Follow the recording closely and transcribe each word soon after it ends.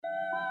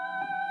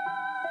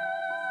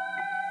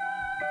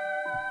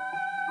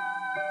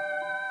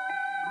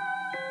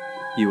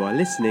You are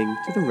listening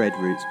to the Red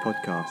Roots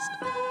podcast.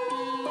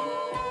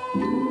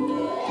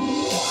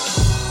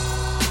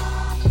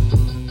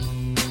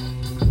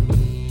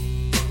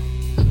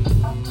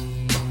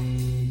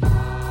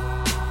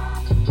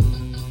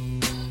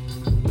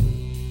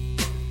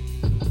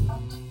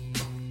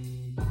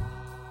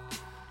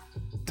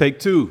 Take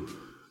two.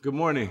 Good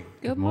morning.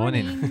 Good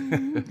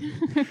morning.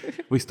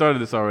 We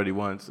started this already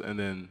once and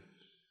then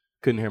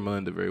couldn't hear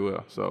Melinda very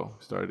well. So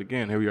started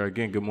again. Here we are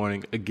again. Good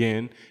morning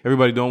again.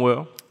 Everybody doing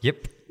well?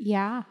 Yep.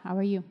 Yeah, how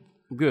are you?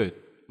 I'm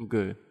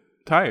good.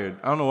 Tired.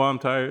 I don't know why I'm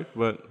tired,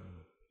 but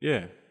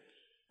yeah.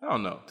 I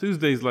don't know.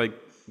 Tuesday's like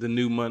the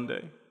new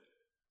Monday.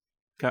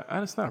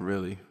 It's not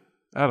really.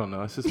 I don't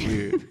know. It's just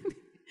weird.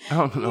 I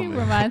don't know, man.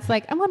 Reminds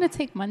like, I'm going to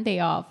take Monday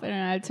off. And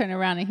I turn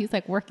around and he's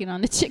like working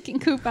on the chicken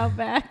coop out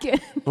back.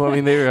 Well, I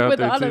mean, they were out with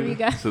there all too, of you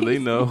guys. so they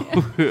know.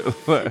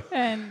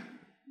 And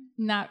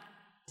not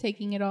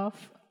taking it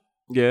off.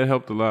 Yeah, it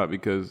helped a lot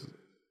because,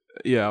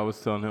 I was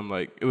telling him,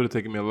 like, it would have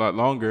taken me a lot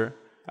longer.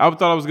 I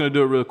thought I was going to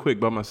do it real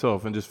quick by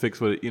myself and just fix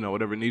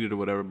whatever needed or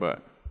whatever.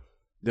 But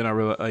then I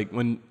realized, like,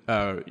 when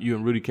you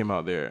and Rudy came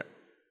out there,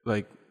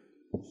 like,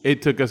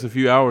 it took us a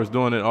few hours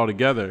doing it all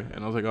together.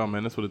 And I was like, oh,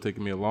 man, this would have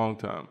taken me a long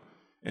time.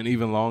 And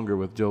even longer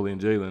with Jolie and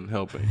Jalen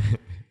helping.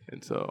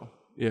 And so,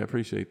 I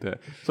appreciate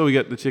that. So we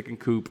got the chicken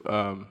coop.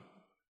 What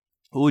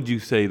would you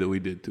say that we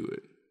did to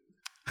it?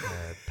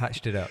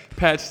 Patched it up.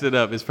 Patched it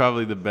up is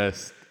probably the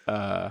best.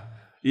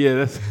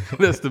 That's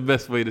the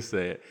best way to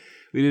say it.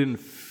 We didn't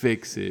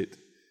fix it.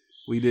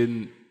 We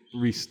didn't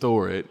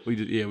restore it. We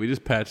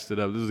just patched it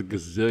up. There's a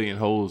gazillion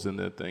holes in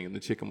that thing in the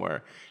chicken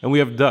wire. And we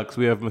have ducks.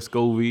 We have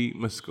Muscovy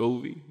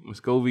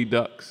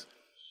ducks.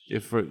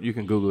 You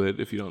can Google it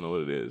if you don't know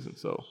what it is. And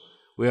so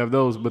we have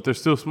those, but they're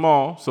still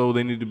small, so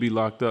they need to be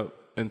locked up.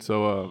 And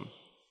so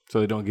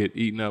they don't get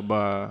eaten up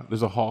by.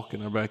 There's a hawk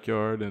in our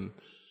backyard, and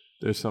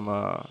there's some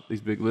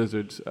these big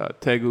lizards,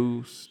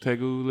 tegu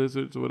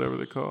lizards or whatever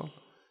they're called,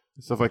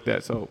 and stuff like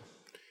that. So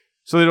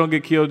they don't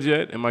get killed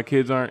yet, and my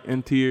kids aren't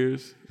in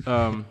tears.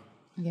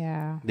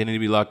 Yeah. They need to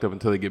be locked up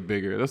until they get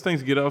bigger. Those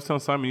things I was telling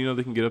Simon,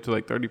 they can get up to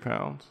like 30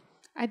 pounds.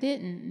 I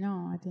didn't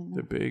know.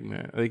 They're big,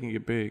 man. They can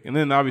get big. And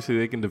then obviously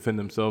they can defend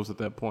themselves at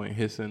that point,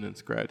 hissing and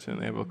scratching.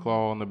 They have a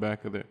claw on the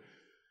back of their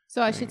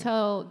So I should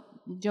tell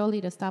Jolie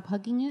to stop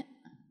hugging it?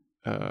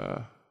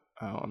 No.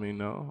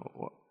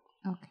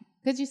 Okay.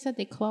 Because you said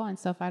they claw and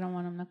stuff. I don't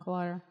want them to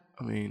claw her.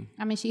 I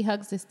mean, she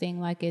hugs this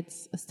thing like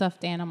it's a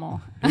stuffed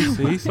animal.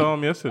 he saw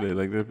him yesterday.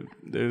 Like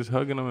they're just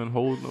hugging him and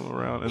holding him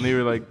around. And they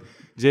were like,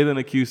 Jalen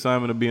accused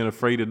Simon of being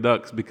afraid of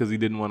ducks because he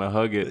didn't want to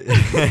hug it.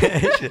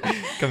 She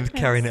comes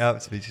carrying it up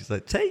to me. She's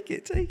like, take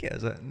it. I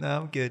was like,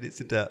 no, I'm good.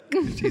 It's a duck.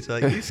 And she's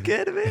like, you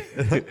scared of it?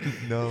 I'm like,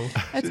 no,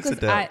 that's it's a because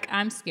duck.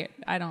 I'm scared.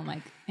 I don't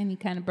like any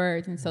kind of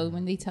birds. And so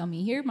when they tell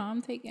me, here,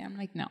 Mom, take it, I'm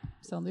like, no.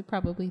 So they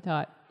probably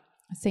thought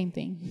the same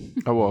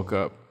thing. I walk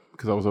up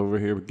because I was over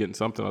here getting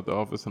something at the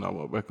office, and I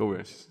walk back over,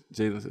 and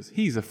Jalen says,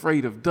 he's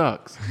afraid of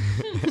ducks.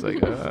 It's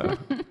like,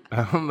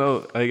 I don't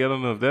know. Like, I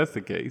don't know if that's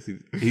the case.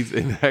 He's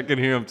and I can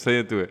hear him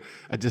saying to it,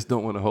 I just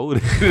don't want to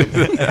hold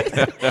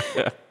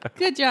it.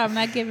 Good job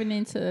not giving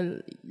in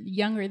to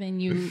younger than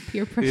you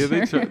peer pressure.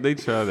 Yeah, they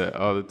try that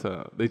all the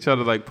time. They try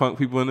to like punk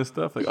people into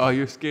stuff. Like, oh,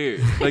 you're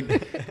scared.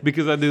 Like,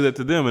 because I do that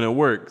to them and it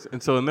works.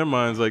 And so in their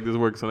minds, like, this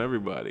works on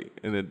everybody.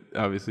 And it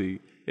obviously,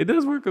 it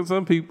does work on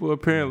some people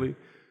apparently,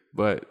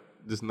 but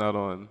just not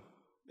on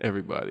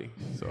everybody.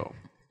 So,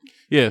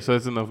 so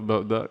that's enough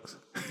about ducks.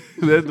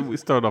 We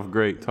start off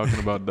great talking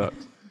about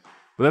ducks.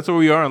 But that's where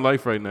we are in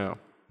life right now.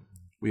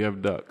 We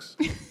have ducks.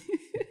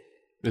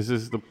 It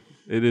is what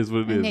it is.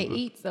 And they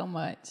eat so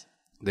much.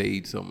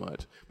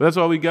 But that's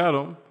why we got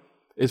them.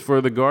 It's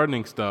for the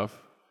gardening stuff.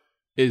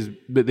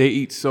 But they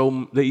eat so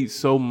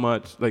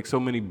much, like so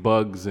many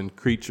bugs and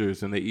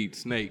creatures, and they eat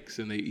snakes,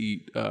 and they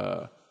eat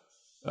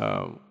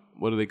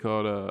what are they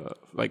called?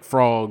 Like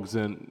frogs,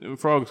 and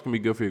frogs can be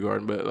good for your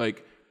garden, but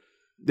like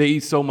they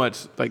eat so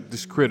much, like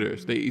just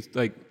critters. They eat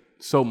like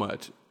so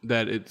much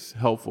that it's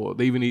helpful.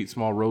 They even eat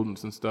small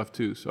rodents and stuff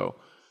too. So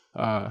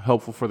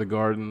helpful for the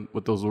garden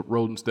with those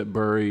rodents that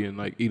bury and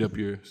like eat up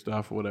your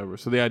stuff or whatever.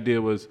 So the idea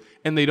was,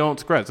 and they don't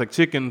scratch. Like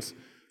chickens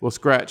will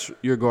scratch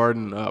your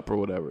garden up or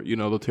whatever.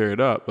 They'll tear it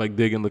up, like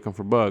digging, looking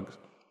for bugs.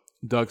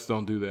 Ducks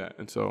don't do that,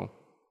 and so.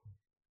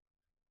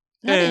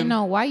 I didn't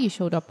know why you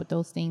showed up with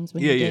those things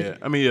when you did. Yeah.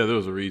 I mean, there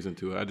was a reason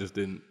to it. I just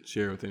didn't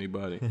share it with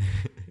anybody.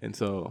 And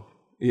so,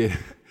 it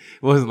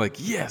wasn't like,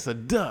 yes, a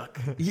duck.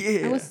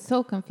 Yeah. I was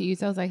so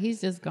confused. I was like,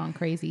 he's just gone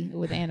crazy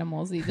with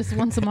animals. He just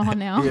wants them all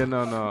now.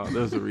 No.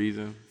 There's a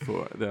reason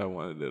for it that I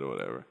wanted it or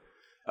whatever.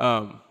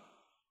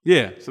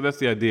 So that's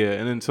the idea.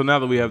 And then, so now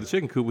that we have the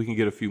chicken coop, we can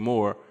get a few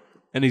more.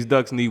 And these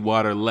ducks need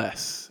water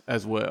less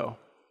as well.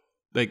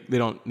 Like, they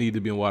don't need to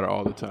be in water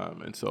all the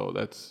time, and so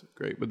that's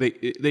great. But they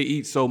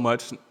eat so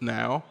much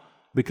now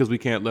because we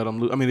can't let them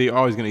loose. I mean, they're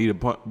always going to eat a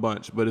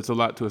bunch, but it's a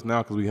lot to us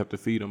now because we have to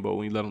feed them. But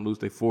when you let them loose,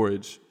 they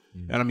forage.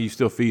 And I mean, you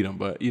still feed them,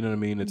 but you know what I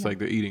mean? It's like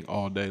they're eating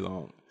all day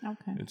long.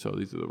 Okay. And so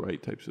these are the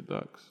right types of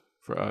ducks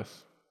for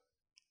us.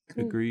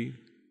 Cool. Agree?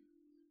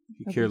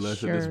 You care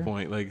less at this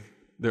point. Like,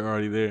 They're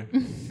already there.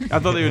 I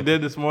thought they were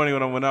dead this morning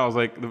when I went out. I was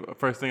like, the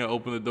first thing I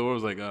opened the door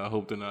was like, I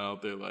hope they're not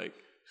out there like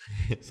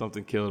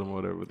something killed them or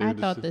whatever. But I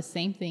thought the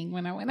same thing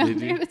when I went out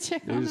there to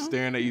check They on were just them.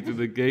 staring at you through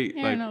the gate.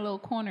 They're like, in a little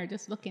corner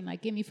just looking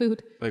like, give me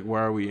food. like,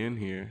 why are we in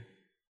here?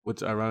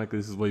 Which, ironically,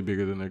 this is way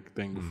bigger than their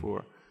thing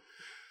before.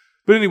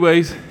 But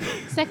anyways.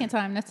 Second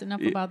time, that's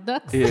enough about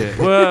ducks. Yeah.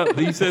 Well,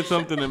 you said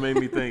something that made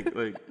me think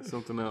like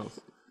something else.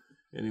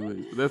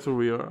 Anyways, that's where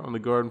we are on the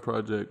garden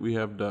project. We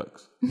have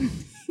ducks.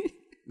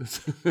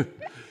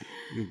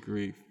 Good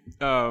grief.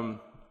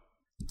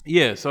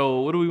 Yeah,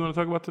 so what do we want to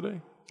talk about today?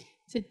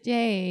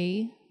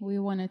 Today, we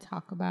want to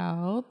talk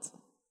about...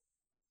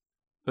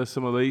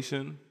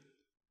 Assimilation.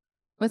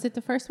 Was it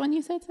the first one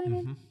you said,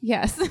 Simon? Mm-hmm.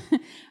 Yes.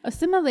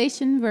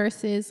 Assimilation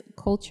versus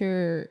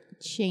culture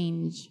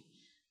change.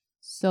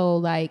 So,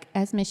 like,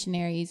 as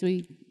missionaries,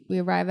 we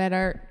arrive at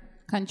our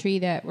country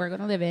that we're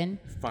going to live in.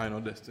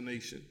 Final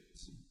destination.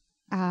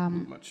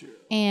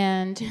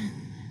 And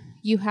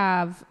you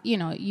have,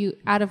 you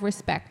out of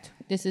respect,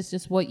 this is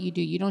just what you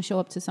do. You don't show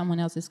up to someone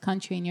else's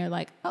country and you're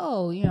like,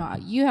 oh,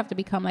 you have to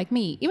become like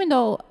me. Even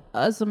though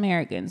us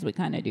Americans, we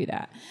kind of do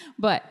that.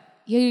 But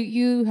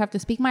you have to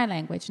speak my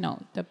language.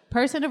 No, the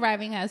person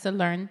arriving has to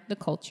learn the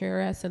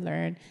culture, has to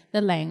learn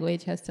the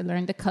language, has to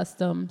learn the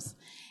customs.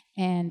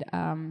 And,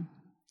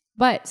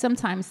 but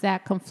sometimes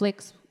that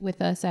conflicts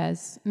with us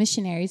as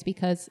missionaries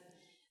because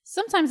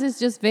sometimes it's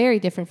just very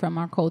different from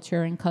our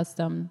culture and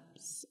customs.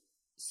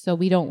 So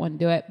we don't want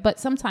to do it. But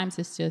sometimes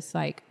it's just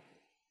like,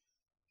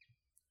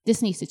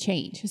 this needs to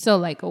change. So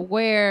like,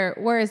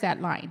 where is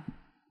that line?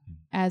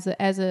 As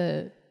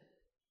a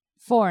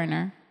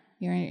foreigner,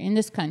 you're in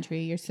this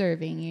country, you're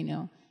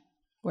serving,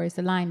 where's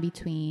the line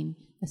between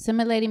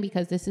assimilating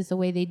because this is the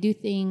way they do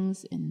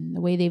things and the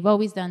way they've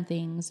always done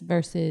things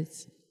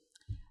versus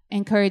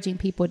encouraging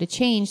people to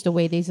change the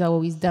way they've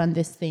always done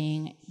this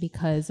thing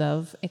because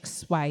of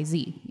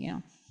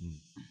XYZ,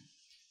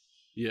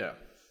 Yeah.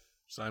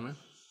 Simon?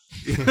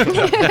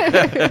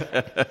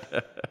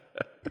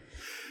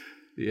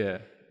 Yeah.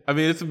 I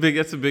mean, it's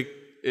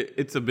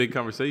a big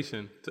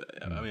conversation.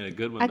 I mean, a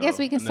good one. I guess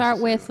we can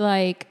start with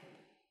like,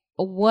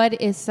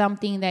 what is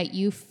something that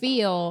you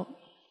feel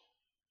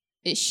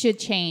it should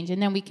change?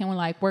 And then we can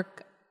like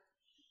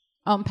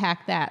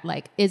unpack that.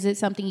 Like, is it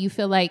something you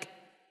feel like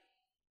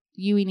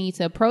you need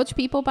to approach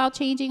people about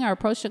changing or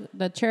approach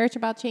the church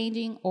about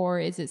changing? Or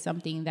is it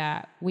something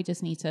that we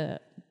just need to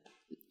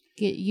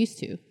get used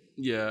to?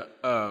 Yeah,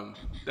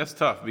 that's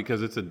tough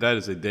because that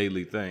is a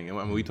daily thing. And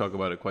I mean, we talk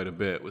about it quite a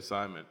bit with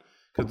Simon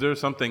because there are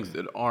some things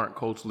that aren't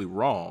culturally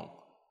wrong,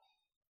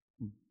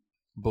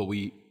 but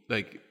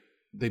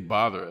they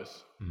bother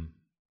us.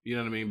 You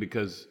know what I mean?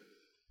 Because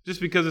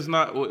it's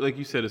not, like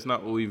you said, it's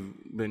not what we've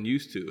been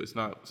used to. It's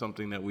not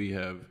something that we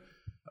have,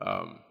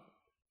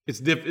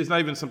 it's not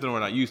even something we're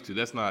not used to.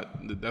 That's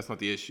not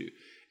the issue.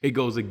 It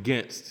goes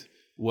against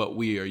what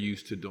we are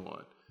used to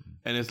doing.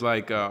 And it's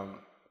like, I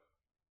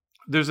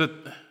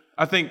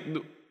think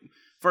the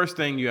first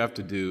thing you have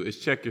to do is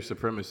check your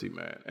supremacy,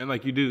 man. And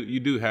like you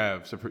do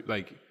have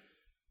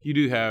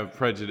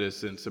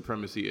prejudice and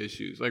supremacy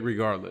issues, like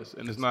regardless.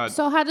 And it's not.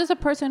 So how does a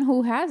person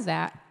who has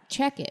that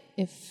check it?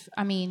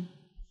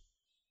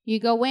 You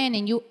go in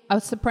and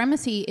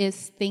supremacy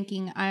is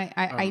thinking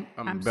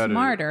I'm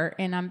smarter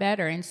and I'm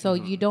better. And so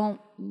you don't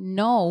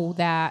know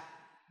that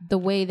the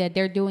way that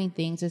they're doing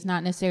things is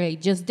not necessarily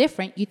just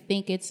different. You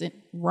think it's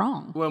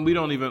wrong. Well, we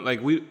don't even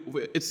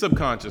it's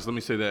subconscious. Let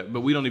me say that,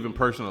 but we don't even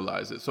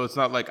personalize it. So it's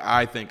not like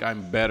I think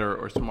I'm better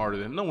or smarter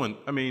than no one.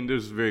 I mean,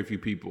 there's very few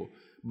people,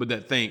 but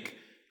that think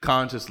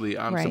consciously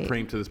I'm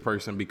supreme to this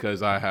person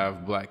because I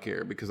have black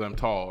hair, because I'm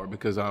tall, or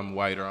because I'm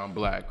white, or I'm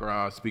black, or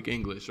I speak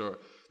English. Or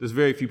there's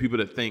very few people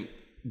that think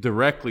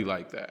directly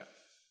like that.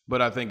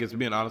 But I think it's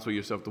being honest with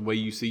yourself, the way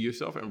you see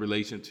yourself in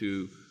relation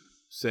to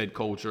said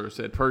culture or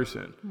said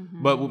person.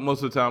 But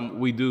most of the time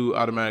we do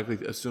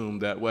automatically assume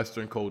that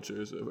Western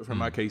cultures, for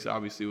my case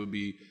obviously would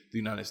be the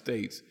United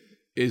States,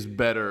 is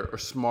better or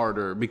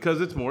smarter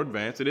because it's more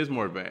advanced. It is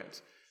more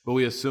advanced. But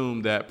we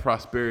assume that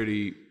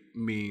prosperity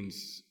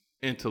means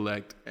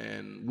intellect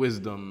and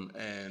wisdom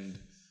and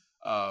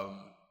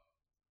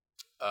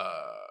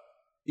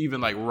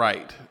even like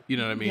right. You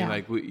know what I mean? Yeah.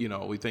 Like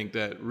we think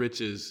that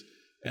riches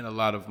and a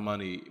lot of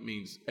money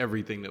means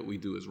everything that we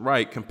do is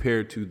right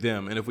compared to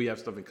them. And if we have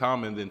stuff in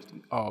common, then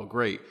all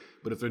great.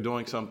 But if they're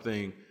doing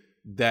something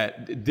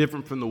that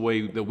different from the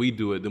way that we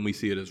do it, then we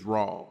see it as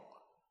wrong.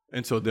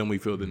 And so then we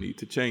feel the need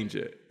to change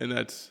it. And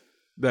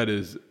that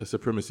is a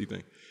supremacy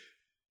thing.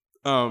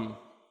 I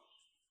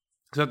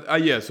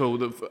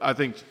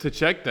think to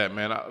check that,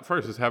 man,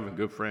 first is having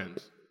good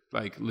friends,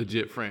 like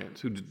legit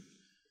friends who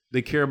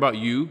they care about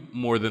you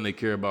more than they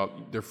care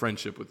about their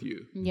friendship with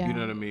you. Yeah. You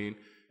know what I mean?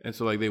 And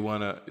so, like, they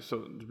want to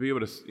be able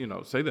to,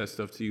 say that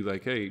stuff to you,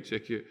 like, hey,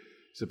 check your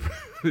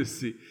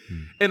supremacy.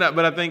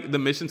 But I think the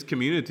missions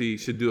community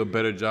should do a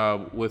better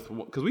job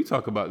because we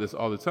talk about this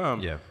all the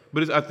time. Yeah.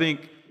 But I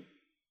think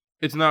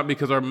it's not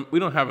because we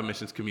don't have a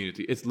missions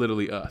community. It's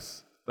literally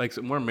us. Like,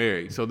 so we're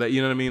married. So that,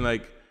 you know what I mean?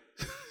 Like,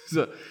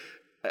 so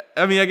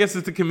I mean, I guess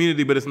it's the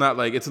community, but it's not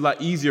like, it's a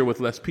lot easier with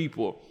less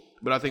people.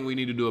 But I think we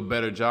need to do a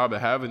better job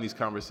at having these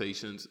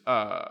conversations.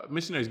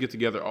 Missionaries get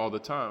together all the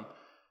time.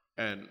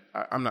 And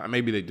I'm not,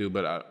 maybe they do,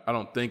 but I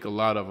don't think a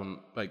lot of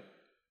them, like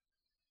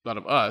a lot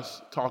of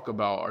us, talk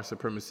about our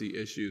supremacy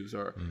issues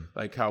or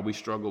like how we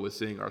struggle with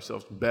seeing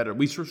ourselves better.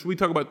 We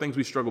talk about things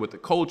we struggle with the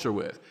culture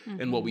with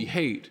and what we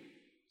hate.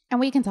 And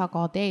we can talk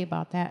all day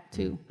about that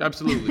too.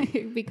 Absolutely.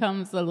 It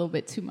becomes a little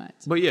bit too much.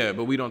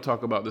 But we don't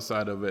talk about the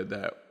side of it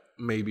that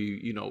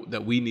maybe,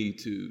 that we need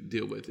to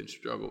deal with and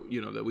struggle,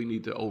 that we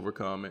need to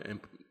overcome and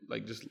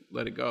like just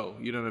let it go.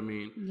 You know what I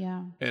mean?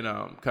 Yeah. And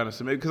kind of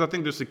submit, because I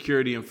think there's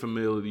security and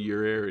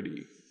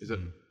familiarity. Is that,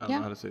 I don't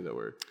know how to say that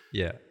word.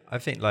 Yeah. I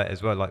think like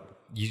as well, like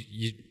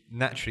you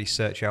naturally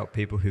search out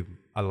people who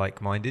are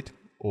like-minded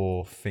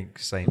or think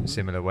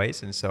similar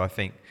ways. And so I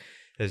think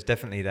there's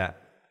definitely that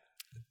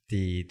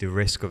the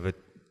risk of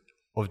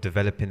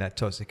developing that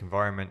toxic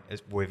environment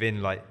is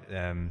within like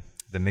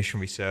the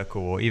missionary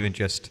circle or even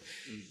just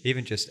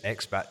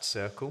expat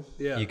circle.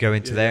 Yeah. You go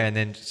into there and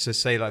then so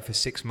say like for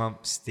 6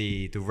 months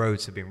the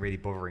roads have been really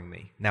bothering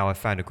me. Now I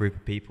found a group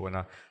of people and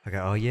I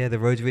go, oh yeah, the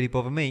roads really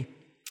bother me.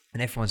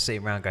 And everyone's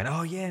sitting around going,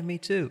 oh yeah, me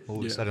too. All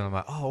of a sudden I'm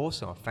like, oh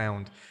awesome, I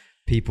found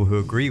people who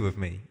agree with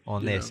me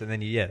on this. And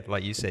then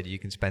like you said, you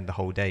can spend the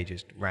whole day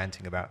just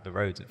ranting about the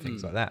roads and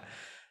things like that.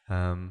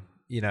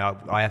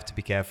 I have to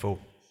be careful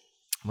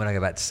when I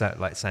go back to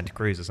like Santa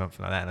Cruz or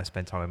something like that and I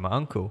spend time with my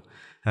uncle.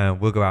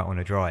 We'll go out on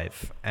a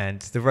drive and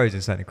the roads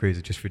in Santa Cruz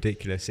are just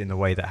ridiculous in the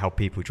way that how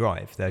people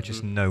drive. There are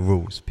just no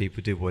rules.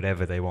 People do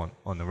whatever they want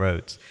on the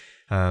roads.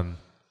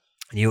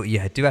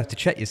 You do have to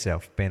check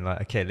yourself, being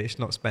like, okay, let's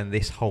not spend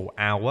this whole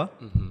hour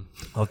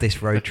of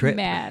this road trip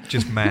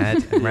just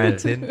mad and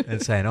ranting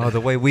and saying, oh,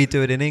 the way we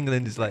do it in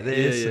England is like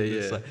this.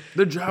 It's like,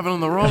 they're driving on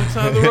the wrong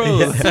side of the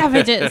road.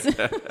 Savages.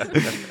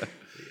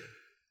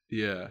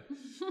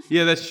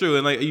 Yeah, that's true.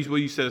 And like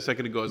what you said a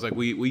second ago is like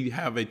we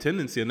have a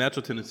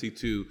natural tendency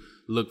to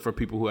look for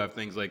people who have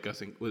things like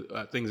us,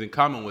 things in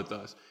common with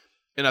us.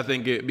 And I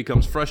think it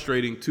becomes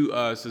frustrating to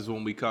us is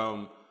when we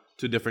come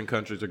to different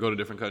countries or go to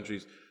different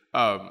countries.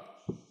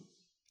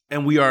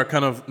 And we are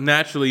kind of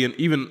naturally, and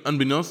even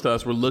unbeknownst to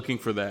us, we're looking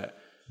for that,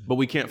 but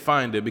we can't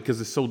find it because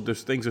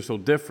things are so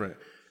different.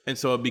 And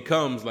so it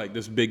becomes like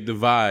this big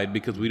divide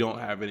because we don't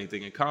have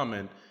anything in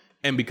common.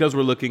 And because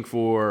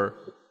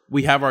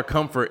we have our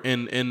comfort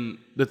in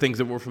the things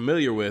that we're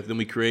familiar with, and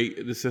we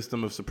create the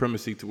system of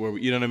supremacy to where,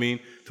 you know what I mean?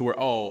 To where,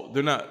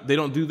 they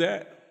don't do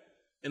that.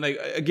 And like,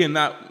 again,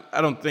 I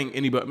don't think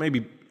anybody,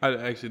 maybe,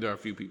 actually there are a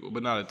few people,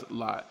 but not a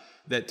lot,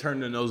 that turn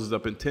their noses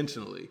up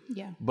intentionally.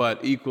 Yeah.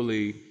 But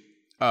equally,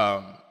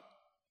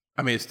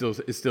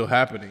 it's still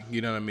happening,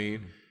 you know what I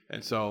mean?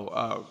 And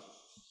so,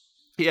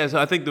 so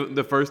I think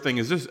the first thing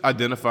is just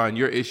identifying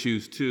your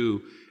issues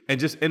too,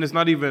 and it's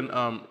not even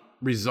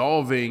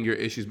resolving your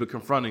issues, but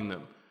confronting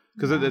them.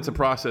 Because it's a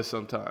process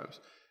sometimes.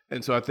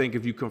 And so I think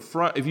if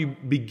you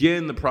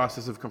begin the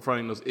process of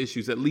confronting those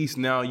issues, at least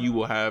now you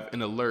will have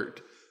an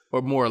alert,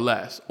 or more or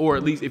less, or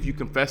at least if you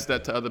confess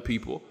that to other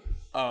people,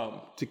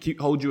 to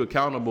hold you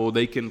accountable,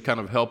 they can kind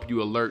of help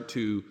you alert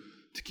to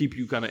keep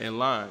you kind of in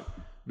line.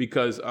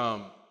 Because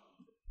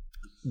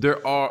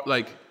there are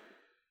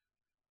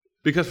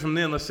because from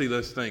then, let's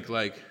think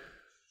like,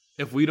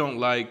 if we don't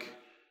like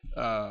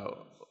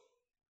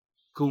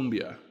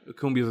cumbia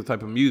is a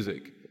type of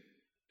music.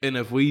 And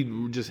if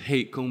we just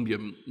hate cumbia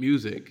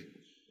music,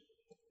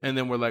 and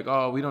then we're like,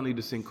 oh, we don't need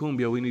to sing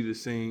cumbia, we need to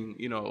sing,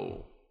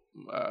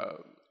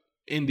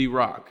 indie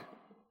rock.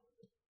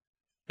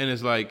 And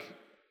it's like,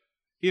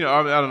 I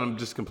don't know,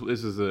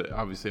 this is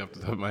obviously off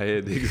the top of my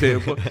head, the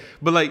example.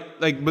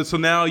 but so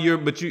now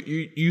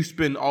you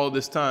spend all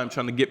this time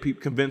trying to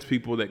convince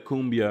people that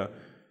cumbia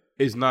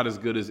is not as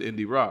good as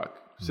indie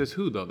rock. Says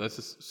who though? That's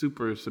just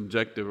super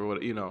subjective or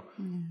what,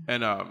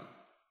 And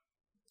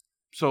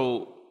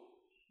so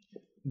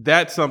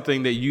that's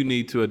something that you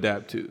need to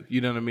adapt to.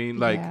 You know what I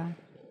mean? And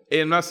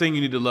I'm not saying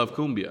you need to love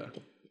cumbia,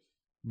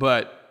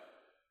 but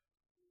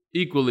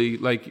equally,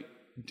 like,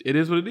 it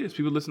is what it is.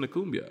 People listen to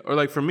cumbia. Or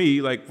like for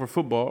me, like for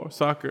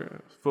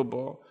soccer,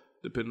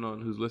 depending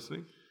on who's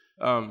listening.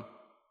 I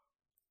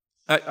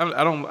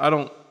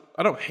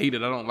don't hate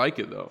it. I don't like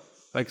it though.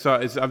 Like, so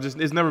it's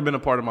never been a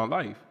part of my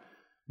life.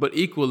 But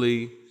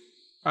equally,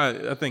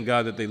 I thank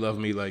God that they love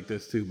me like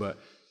this too, but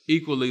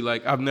equally,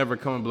 like, I've never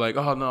come and be like,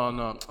 oh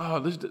no,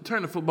 let's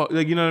turn to football.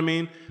 Like, you know what I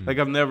mean? Like,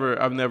 I've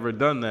never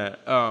done that.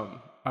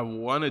 I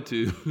wanted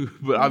to,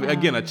 but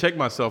I check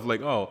myself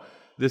like, oh,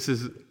 this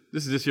is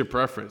just your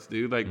preference,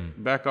 dude. Like,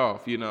 back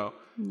off, and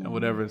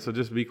whatever. And so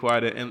just be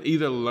quiet and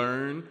either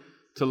learn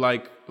to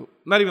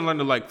not even learn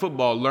to like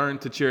football, learn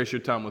to cherish your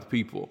time with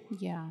people.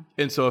 Yeah.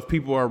 And so if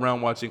people are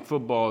around watching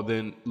football,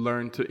 then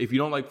if you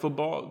don't like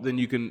football, then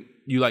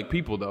you like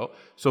people though.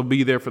 So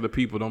be there for the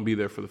people, don't be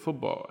there for the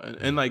football.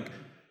 And like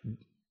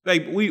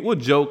we'll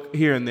joke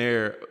here and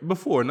there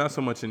before, not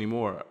so much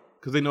anymore,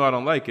 because they know I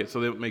don't like it. So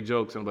they make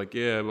jokes and I'm like,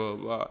 yeah, blah,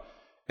 blah, blah.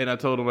 And I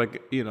told them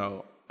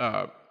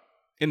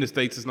in the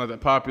States it's not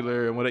that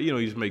popular and whatever,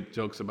 you just make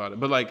jokes about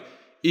it. But like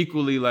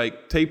equally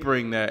like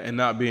tapering that and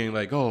not being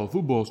like, oh,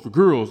 football's for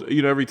girls,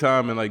 every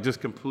time, and like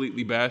just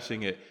completely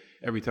bashing it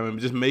every time, and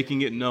just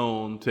making it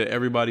known to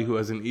everybody who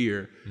has an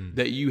ear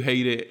that you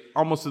hate it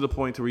almost to the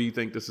point to where you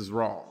think this is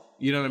wrong.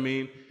 You know what I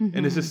mean? Mm-hmm.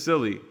 And it's just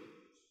silly.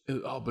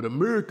 Oh, but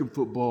American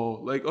football,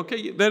 like,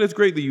 okay, that is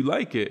great that you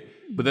like it,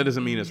 but that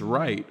doesn't mean it's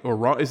right or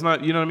wrong. It's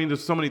not, you know what I mean?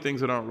 There's so many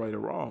things that aren't right or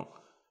wrong.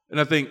 And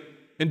I think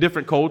in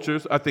different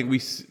cultures, I think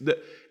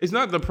it's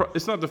not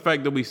the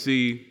fact that we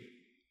see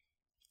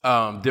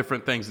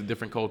different things that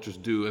different cultures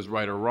do as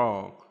right or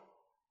wrong.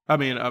 I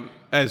mean,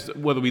 as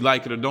whether we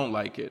like it or don't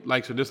like it,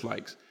 likes or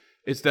dislikes.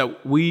 It's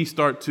that we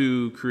start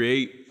to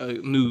create a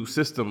new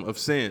system of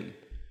sin,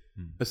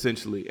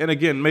 essentially. And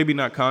again, maybe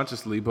not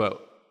consciously,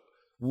 but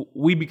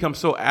we become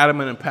so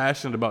adamant and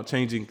passionate about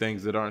changing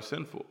things that aren't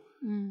sinful.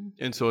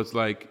 And so it's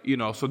like,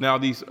 so now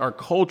these are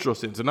cultural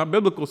sins. They're not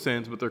biblical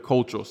sins, but they're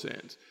cultural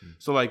sins.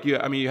 So like, you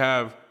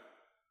have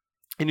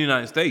in the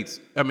United States,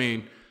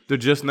 they're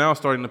just now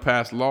starting to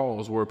pass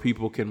laws where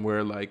people can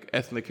wear like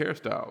ethnic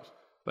hairstyles,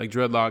 like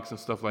dreadlocks and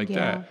stuff like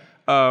that.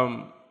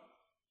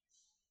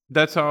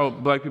 That's how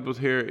Black people's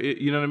hair,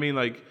 you know what I mean?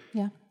 Like,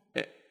 yeah.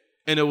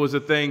 And it was a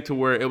thing to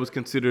where it was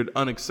considered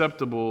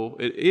unacceptable.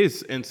 It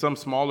is in some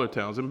smaller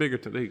towns. In bigger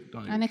towns, they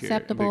don't even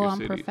unacceptable, care.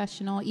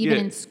 Unprofessional, even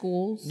in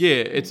schools. Yeah,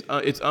 it's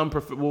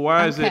unprofessional. Well,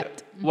 why is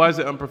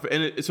it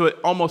unprofessional? And so it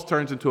almost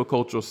turns into a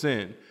cultural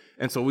sin.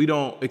 And so we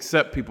don't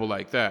accept people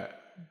like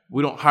that.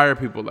 We don't hire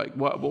people like,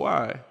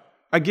 why?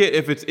 I get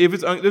if it's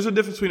there's a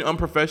difference between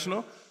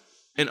unprofessional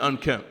and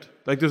unkempt.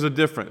 Like there's a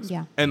difference.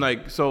 Yeah. And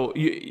like, so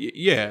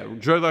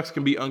dreadlocks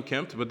can be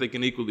unkempt, but they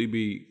can equally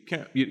be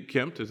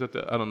kempt. Is that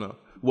I don't know.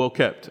 Well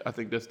kept. I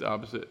think that's the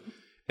opposite.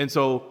 And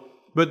so,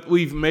 but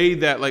we've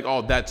made that like,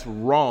 oh, that's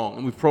wrong.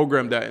 And we've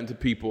programmed that into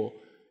people.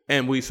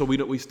 And we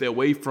stay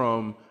away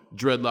from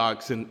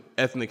dreadlocks and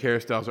ethnic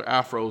hairstyles or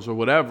afros or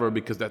whatever,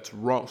 because that's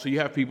wrong. So you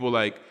have people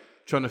like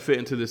trying to fit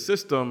into this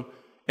system.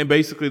 And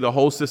basically the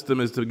whole system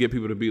is to get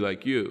people to be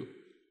like you.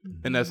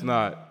 And that's on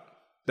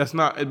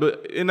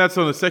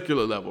a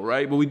secular level,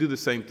 right? But we do the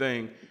same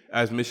thing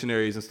as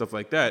missionaries and stuff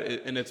like that.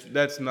 And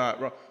that's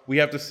not wrong. We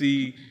have to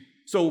see.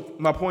 So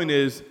my point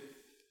is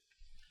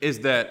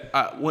that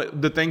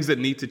the things that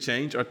need to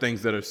change are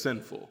things that are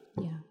sinful.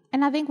 Yeah.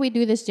 And I think we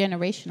do this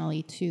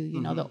generationally too. You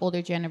know, the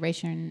older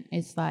generation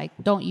is like,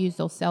 don't use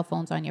those cell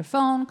phones on your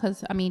phone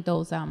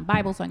those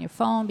Bibles on your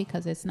phone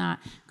because it's not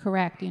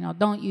correct.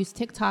 Don't use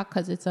TikTok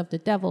because it's of the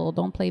devil.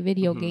 Don't play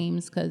video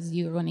games because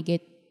you're going to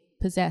get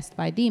possessed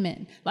by a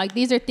demon. Like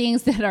these are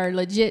things that are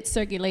legit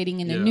circulating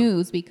in the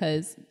news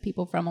because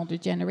people from older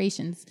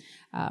generations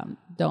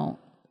don't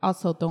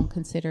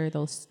consider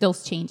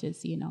those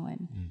changes,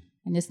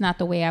 and it's not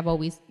the way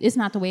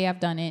I've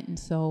done it, and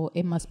so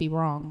it must be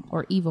wrong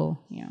or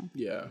evil,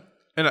 Yeah.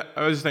 And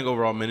I just think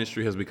overall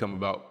ministry has become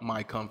about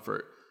my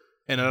comfort.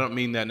 And I don't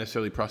mean that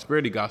necessarily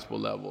prosperity gospel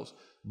levels,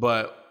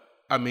 but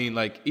I mean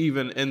like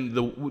even in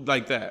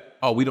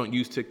we don't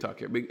use TikTok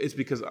here. It's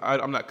because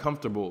I'm not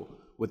comfortable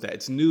with that.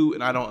 It's new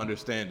and I don't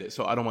understand it.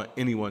 So I don't want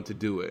anyone to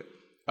do it.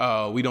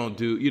 We don't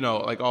do,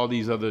 like all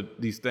these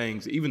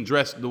things, even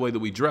dress the way that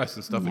we dress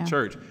and stuff in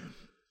church.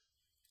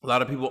 A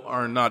lot of people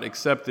are not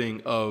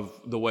accepting of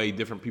the way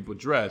different people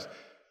dress.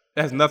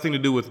 It has nothing to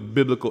do with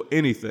biblical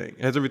anything.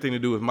 It has everything to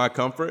do with my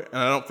comfort,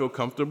 and I don't feel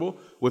comfortable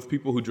with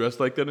people who dress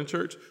like that in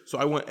church. So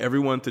I want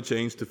everyone to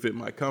change to fit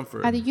my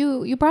comfort.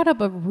 You brought up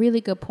a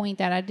really good point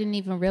that I didn't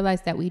even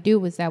realize that we do,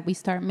 was that we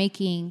start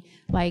making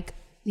like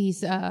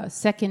these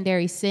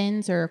secondary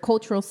sins or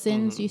cultural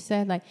sins, you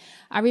said. Like,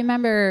 I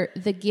remember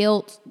the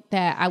guilt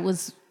that I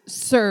was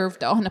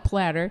served on a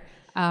platter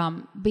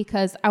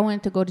because I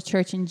wanted to go to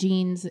church in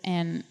jeans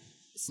and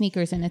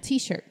sneakers and a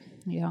t-shirt,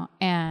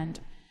 and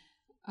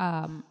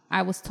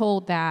I was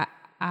told that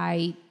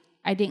I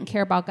didn't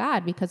care about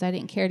God because I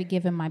didn't care to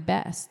give him my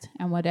best.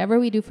 And whatever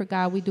we do for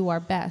God, we do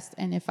our best.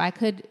 And if I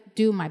could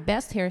do my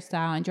best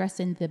hairstyle and dress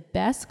in the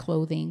best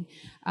clothing,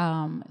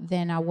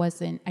 then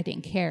I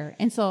didn't care.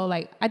 And so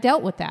like I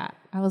dealt with that.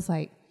 I was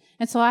like,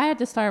 and so I had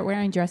to start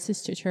wearing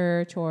dresses to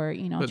church or,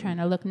 trying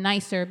to look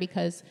nicer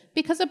because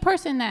a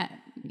person that,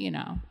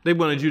 they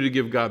wanted you to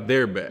give God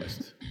their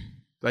best.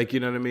 Like, you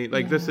know what I mean?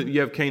 Like this,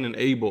 you have Cain and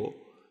Abel.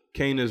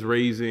 Cain is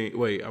raising,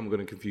 wait, I'm going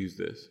to confuse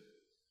this.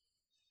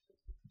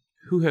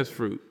 Who has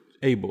fruit?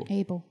 Abel.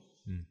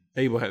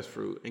 Abel has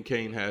fruit, and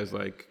Cain has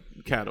like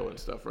cattle and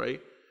stuff,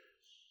 right?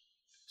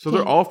 So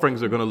their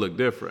offerings are going to look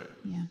different.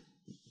 Yeah.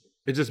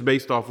 It's just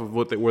based off of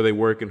where they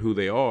work and who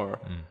they are.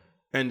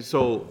 And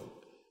so,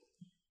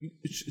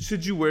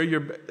 should you wear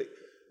your?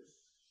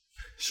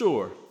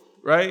 Sure,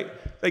 right?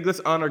 Like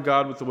let's honor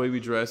God with the way we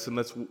dress, and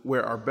let's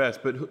wear our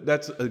best. But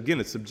that's again,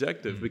 it's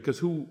subjective because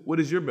what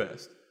is your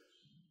best?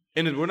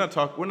 And we're not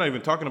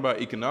even talking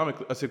about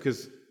economically,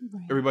 because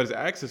everybody's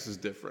access is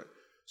different.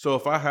 So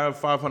if I have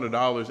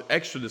 $500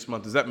 extra this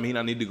month, does that mean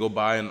I need to go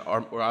buy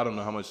or I don't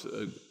know how much,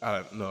 I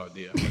have no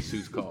idea how much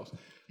suits cost.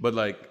 But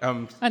like,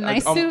 a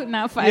nice suit,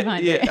 now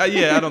 $500.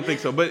 Yeah, I don't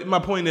think so. But my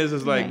point is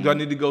like, do I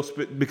need to go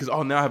spend, because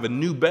now I have a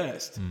new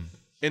best.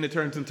 And it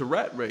turns into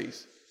rat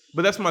race.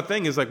 But that's my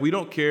thing is like, we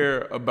don't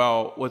care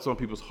about what's on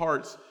people's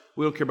hearts.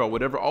 We don't care about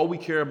whatever. All we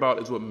care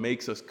about is what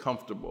makes us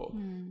comfortable.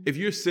 If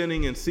you're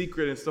sinning in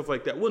secret and stuff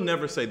like that, we'll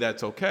never say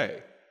that's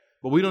okay.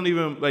 But we don't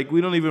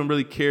even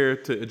really care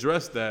to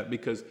address that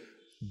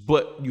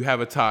but you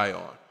have a tie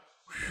on.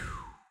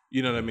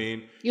 You know what I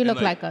mean? You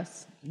look like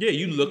us. Yeah,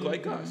 you look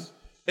like us.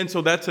 And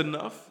so that's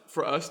enough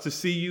for us to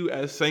see you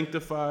as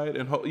sanctified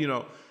and,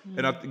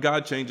 and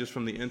God changes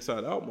from the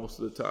inside out most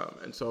of the time.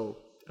 And so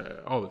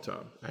all the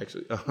time,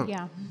 actually.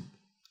 Yeah.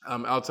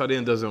 Outside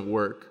in doesn't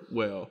work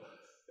well.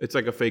 It's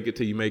like a fake it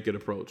till you make it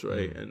approach,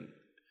 right? And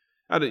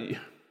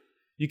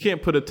you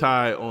can't put a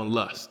tie on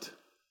lust.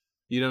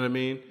 You know what I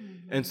mean?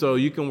 And so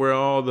you can wear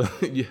all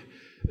the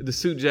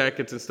suit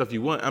jackets and stuff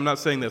you want. I'm not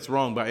saying that's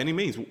wrong by any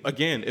means.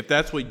 Again, if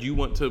that's what you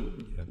want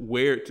to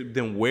wear,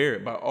 then wear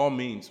it. By all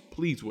means,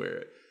 please wear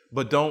it.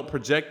 But don't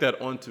project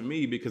that onto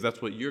me because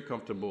that's what you're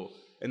comfortable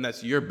and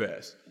that's your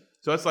best.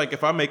 So it's like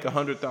if I make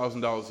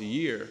 $100,000 a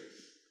year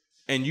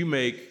and you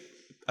make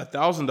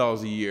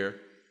 $1,000 a year,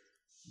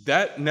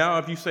 that now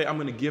if you say I'm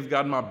going to give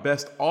God my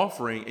best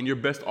offering and your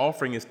best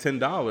offering is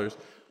 $10,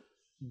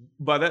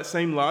 by that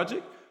same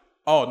logic,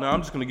 now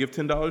I'm just going to give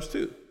 $10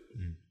 too.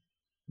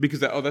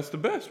 Because that's the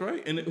best,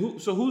 right? And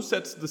who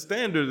sets the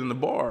standard and the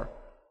bar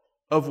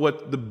of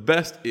what the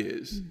best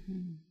is,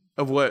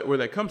 of where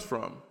that comes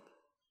from?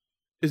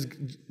 Is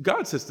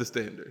God sets the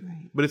standard,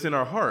 but it's in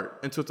our heart.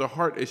 And so it's a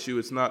heart issue.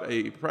 It's not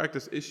a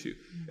practice issue.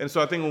 And so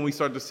I think when we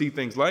start to see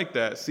things like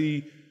that,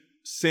 see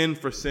sin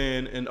for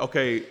sin and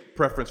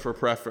preference for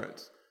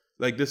preference.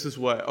 Like this is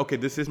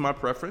my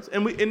preference.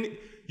 And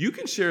you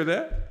can share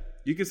that.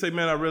 You can say,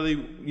 man, I really,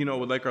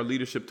 would like our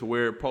leadership to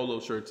wear polo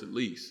shirts at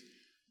least.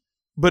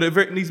 But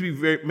it needs to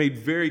be made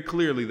very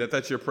clearly that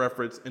that's your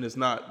preference and it's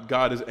not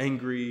God is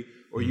angry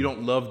or you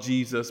don't love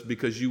Jesus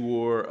because you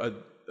wore a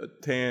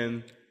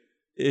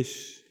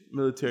tan-ish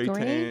military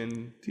gray?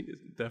 Tan.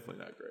 It's definitely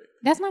not gray.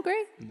 That's not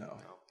gray? No.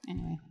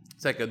 Anyway.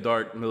 It's like a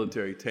dark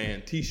military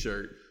tan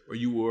t-shirt or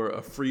you wore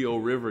a Frio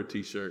River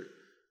t-shirt.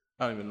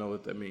 I don't even know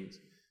what that means.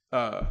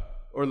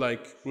 Or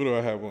like, what do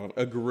I have on?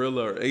 A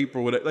gorilla or ape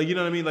or whatever. Like, you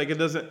know what I mean? Like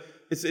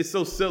it's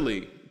so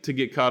silly to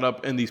get caught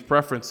up in these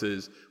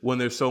preferences when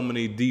there's so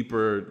many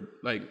deeper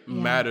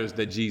matters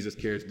that Jesus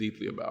cares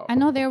deeply about. I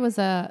know there is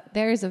a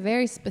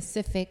very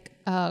specific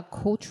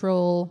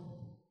cultural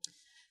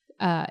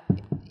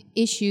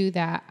issue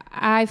that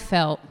I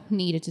felt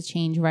needed to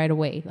change right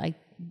away. Like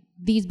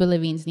these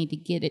Bolivians need to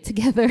get it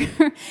together,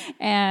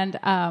 and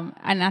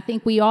I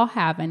think we all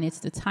have, and it's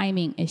the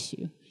timing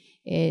issue.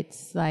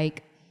 It's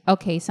like,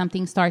 okay,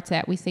 something starts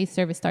we say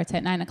service starts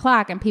at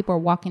 9:00 and people are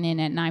walking in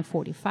at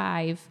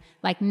 9:45,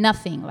 like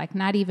nothing, like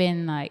not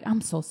even like,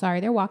 I'm so sorry.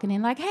 They're walking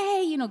in like,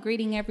 hey,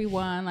 greeting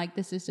everyone. Like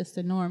this is just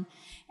the norm.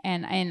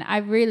 And I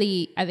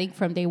think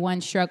from day one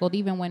struggled,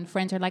 even when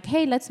friends are like,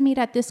 hey, let's meet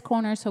at this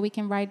corner so we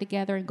can ride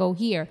together and go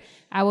here.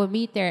 I would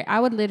meet there. I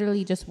would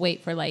literally just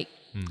wait for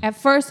at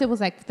first it was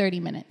like 30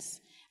 minutes.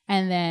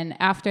 And then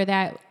after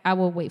that, I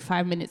will wait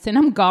 5 minutes and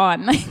I'm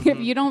gone. Like if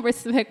you don't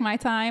respect my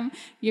time,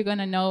 you're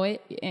gonna know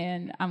it,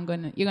 and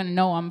you're gonna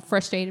know I'm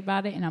frustrated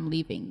about it, and I'm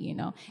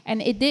leaving.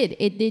 And it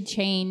did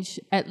change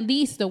at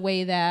least the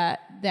way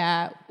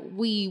that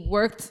we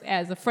worked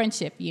as a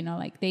friendship.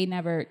 Like they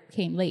never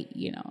came late.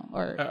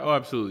 Or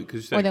absolutely,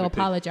 or they'll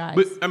apologize.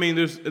 But I mean,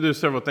 there's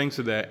several things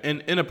to that,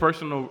 and in a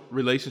personal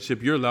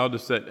relationship, you're allowed to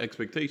set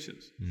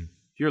expectations.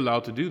 You're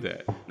allowed to do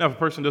that. Now, if a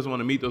person doesn't want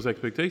to meet those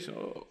expectations,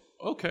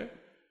 okay.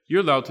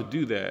 You're allowed to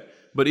do that,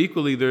 but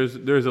equally there's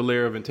a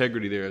layer of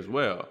integrity there as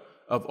well.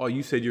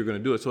 You said you're going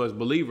to do it. So as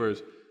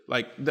believers,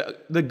 like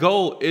the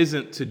goal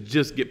isn't to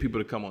just get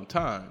people to come on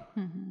time.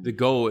 The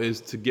goal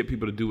is to get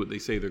people to do what they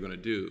say they're going to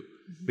do,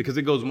 because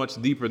it goes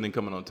much deeper than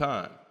coming on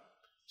time.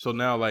 So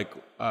now,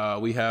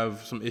 we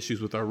have some issues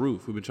with our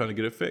roof. We've been trying to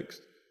get it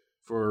fixed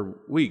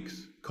for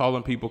weeks,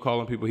 calling people.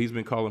 He's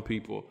been calling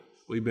people.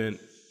 We've been,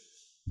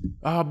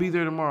 I'll be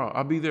there tomorrow.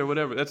 I'll be there,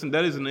 whatever.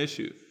 That is an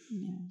issue,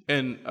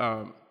 and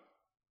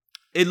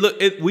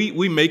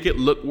we make it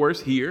look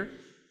worse here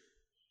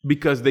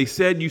because they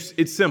said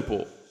it's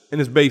simple and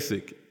it's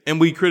basic, and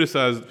we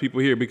criticize people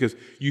here because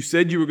you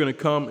said you were going to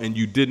come and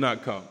you did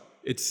not come.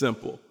 It's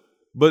simple,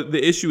 but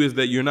the issue is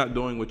that you're not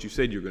doing what you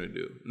said you're going to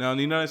do. Now in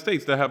the United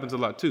States, that happens a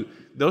lot too.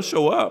 They'll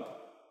show up,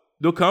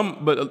 they'll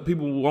come, but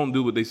people won't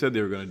do what they said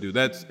they were going to do.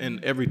 That's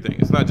in everything.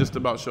 It's not just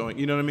about showing.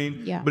 You know what I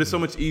mean? Yeah. But it's so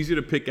much easier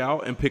to pick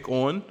out and pick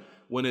on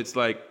when it's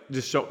like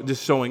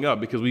just showing up,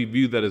 because we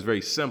view that as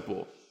very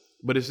simple.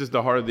 But it's just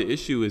the heart of the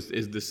issue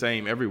is the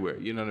same everywhere.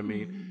 You know what I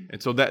mean?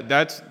 And so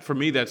that's for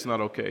me, that's not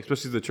okay.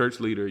 Especially as a church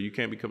leader, you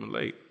can't be coming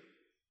late.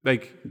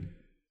 Like,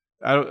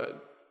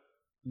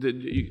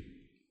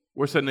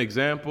 we're setting an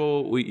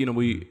example.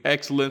 We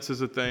excellence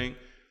is a thing.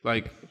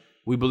 Like,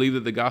 we believe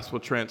that the gospel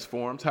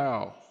transforms.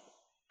 How?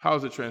 How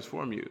does it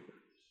transform you?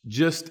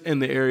 Just in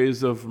the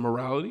areas of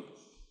morality?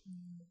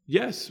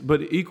 Yes,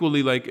 but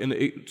equally,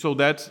 so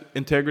that's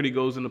integrity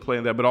goes into play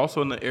in that, but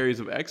also in the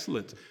areas of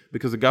excellence,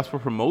 because the gospel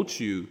promotes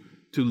you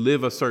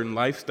live a certain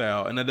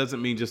lifestyle, and that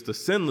doesn't mean just a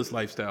sinless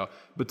lifestyle,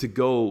 but to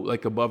go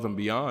like above and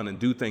beyond and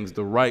do things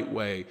the right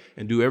way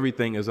and do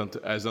everything as unto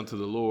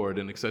the Lord,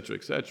 and et cetera,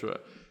 et cetera.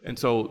 And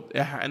so,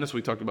 and that's what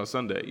we talked about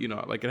Sunday.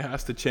 Like it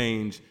has to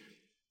change.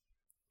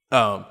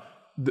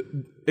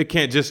 It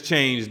can't just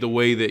change the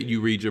way that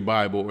you read your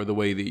Bible or the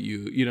way that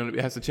it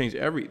has to change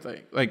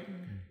everything. Like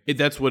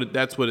that's what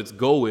its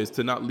goal is,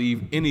 to not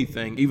leave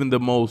anything, even the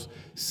most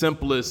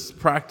simplest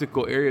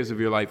practical areas of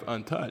your life,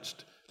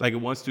 untouched. Like it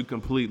wants to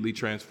completely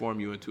transform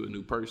you into a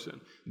new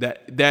person.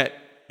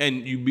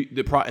 And through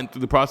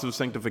the process of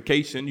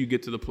sanctification, you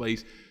get to the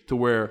place to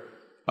where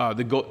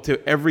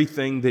to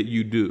everything that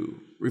you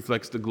do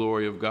reflects the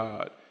glory of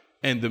God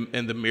and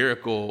the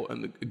miracle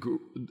and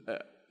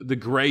the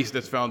grace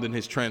that's found in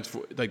His the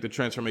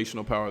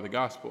transformational power of the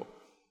gospel.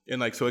 And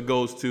like so, it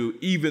goes to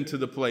even to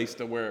the place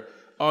to where,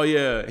 oh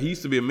yeah, he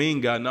used to be a mean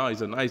guy, now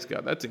he's a nice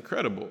guy. That's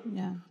incredible.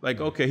 Yeah. Like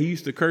okay, he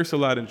used to curse a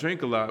lot and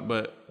drink a lot,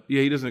 but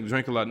yeah, he doesn't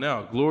drink a lot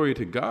now. Glory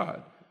to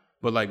God.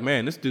 But like,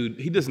 man, this dude,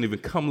 he doesn't even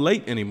come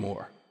late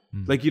anymore.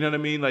 Like, you know what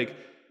I mean? Like,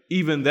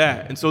 even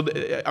that. And so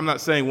I'm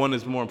not saying one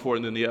is more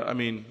important than the other. I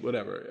mean,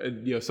 whatever.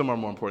 Some are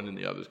more important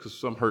than the others because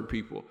some hurt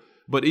people.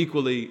 But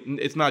equally,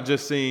 it's not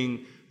just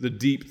seeing the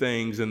deep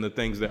things and the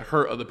things that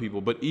hurt other people,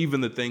 but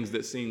even the things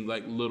that seem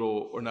like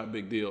little or not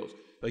big deals.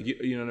 Like,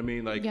 you know what I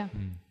mean? Like,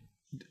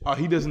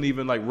 he doesn't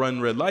even like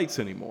run red lights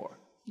anymore.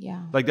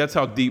 Yeah, like that's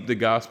how deep the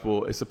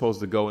gospel is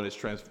supposed to go in its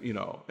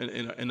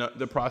in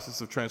the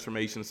process of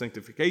transformation and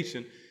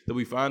sanctification that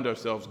we find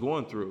ourselves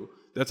going through.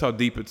 That's how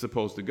deep it's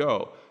supposed to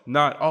go.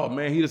 Not, oh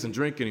man, he doesn't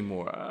drink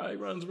anymore. He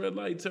runs red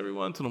lights every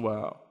once in a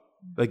while.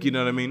 Like, you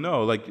know what I mean?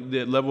 No, like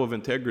the level of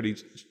integrity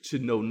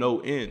should know no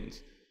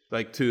ends.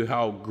 Like to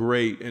how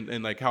great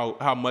and like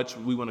how much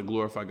we want to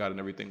glorify God in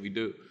everything we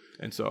do.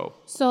 And so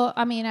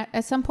I mean,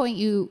 at some point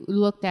you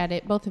looked at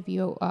it. Both of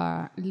you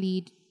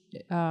lead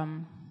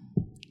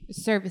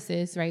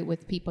services, right,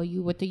 with people,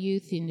 you with the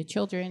youth and the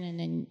children, and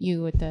then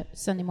you with the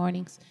Sunday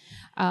mornings.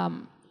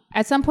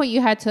 At some point you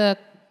had to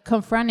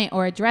confront it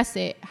or address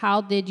it.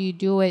 How did you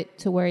do it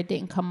to where it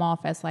didn't come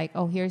off as like,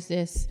 oh, here's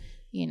this,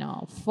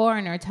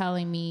 foreigner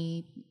telling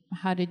me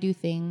how to do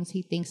things.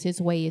 He thinks his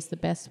way is the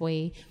best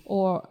way.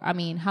 Or, I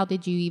mean, how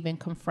did you even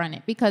confront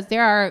it? Because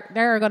there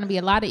are going to be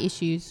a lot of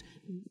issues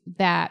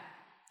that,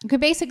 because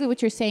basically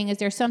what you're saying is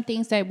there's some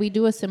things that we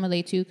do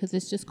assimilate to because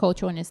it's just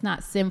cultural and it's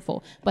not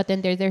sinful. But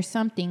then there's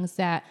some things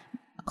that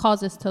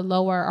cause us to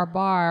lower our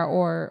bar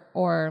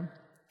or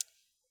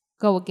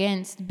go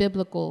against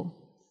biblical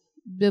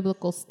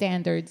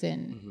standards,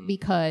 and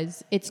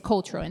because it's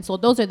cultural. And so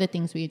those are the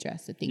things we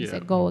address, the things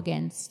that go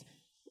against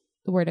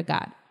the word of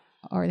God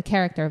or the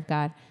character of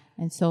God.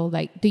 And so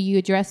like, do you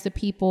address the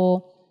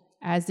people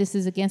as this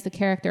is against the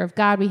character of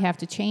God, we have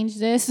to change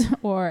this?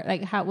 Or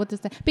like what does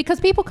that, because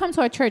people come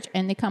to our church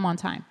and they come on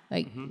time.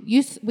 Like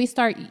we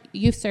start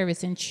youth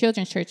service in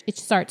children's church, it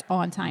starts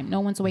on time. No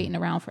one's waiting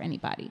around for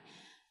anybody.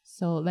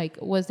 So like,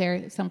 was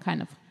there some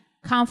kind of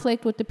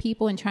conflict with the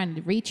people and trying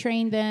to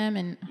retrain them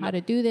and how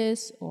to do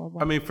this? Or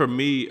what? I mean, for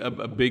me, a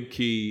big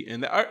key,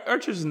 and our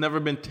church has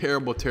never been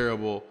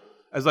terrible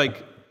as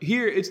like,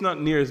 here it's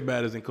not near as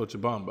bad as in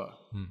Cochabamba.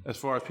 As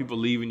far as people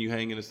leaving you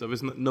hanging and stuff,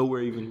 it's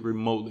nowhere even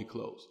remotely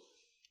close.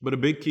 But a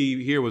big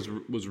key here was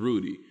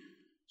Rudy.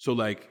 So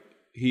like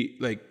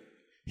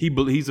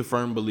he's a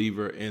firm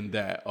believer in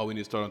that. Oh, we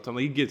need to start on time.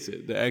 Like, he gets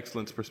it, the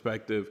excellence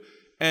perspective,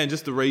 and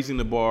just the raising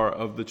the bar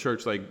of the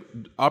church, like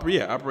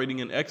operating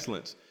in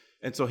excellence.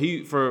 And so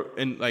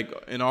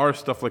in our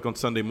stuff, like on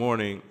Sunday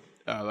morning,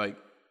 like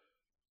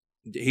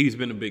he's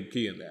been a big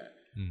key in that.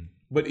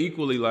 But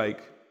equally, like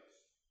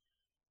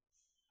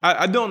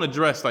I don't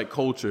address like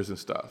cultures and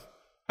stuff.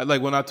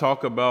 Like when I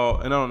talk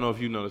about, and I don't know if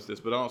you noticed this,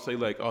 but I don't say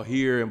like, oh,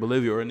 here in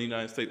Bolivia or in the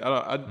United States.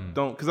 I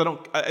don't, because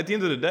at the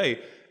end of the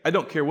day, I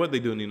don't care what they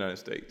do in the United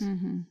States.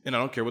 And I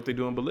don't care what they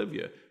do in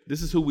Bolivia.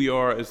 This is who we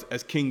are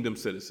as kingdom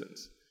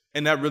citizens.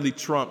 And that really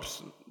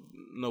trumps,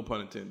 no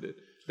pun intended,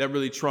 that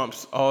really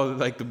trumps all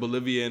like the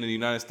Bolivia and the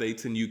United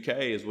States and UK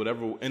is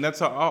whatever. And that's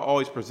how I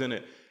always present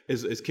it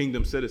as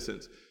kingdom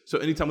citizens. So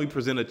anytime we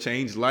present a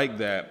change like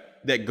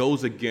that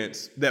goes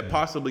against, that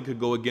possibly could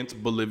go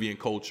against Bolivian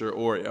culture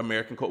or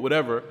American culture,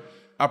 whatever,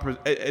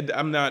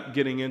 I'm not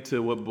getting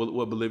into what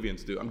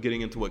Bolivians do. I'm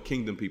getting into what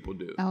kingdom people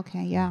do.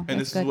 Okay, yeah. And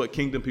this is what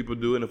kingdom people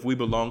do. And if we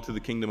belong to the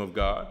kingdom of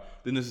God,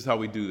 then this is how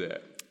we do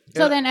that.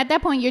 So then at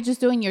that point, you're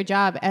just doing your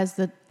job as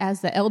the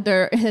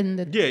elder and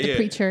the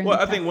preacher. Well,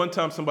 I think one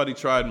time somebody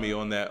tried me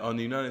on that, on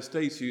the United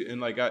States, and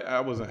like I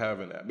wasn't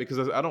having that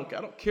because I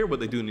don't care what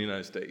they do in the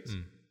United States.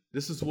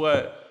 This is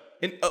what...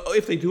 And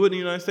if they do it in the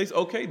United States,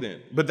 okay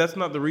then. But that's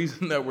not the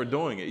reason that we're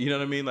doing it. You know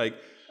what I mean? Like,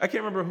 I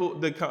can't remember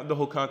the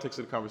whole context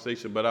of the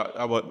conversation, but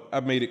I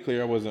made it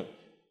clear I wasn't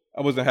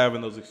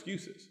having those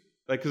excuses.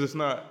 Like, because it's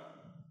not,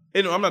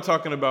 I'm not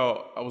talking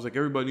about, I was like,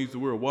 everybody needs to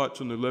wear a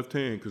watch on their left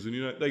hand, because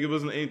like, it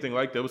wasn't anything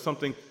like that. It was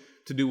something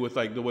to do with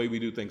like the way we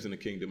do things in the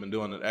kingdom and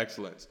doing it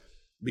excellence,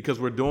 because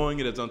we're doing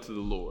it as unto the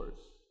Lord.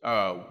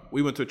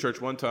 We went to a church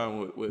one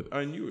time with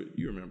and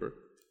you remember,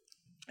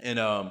 and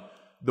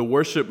the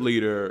worship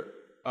leader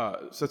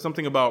said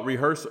something about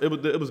rehearsal.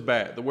 It was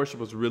bad. The worship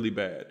was really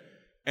bad.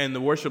 And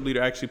the worship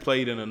leader actually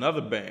played in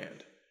another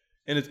band.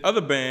 And his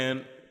other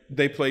band,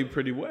 they played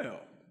pretty well.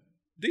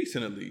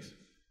 Decent at least.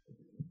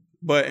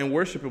 But in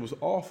worship, it was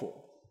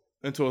awful.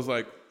 And so I was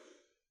like,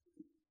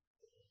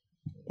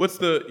 what's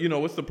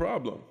the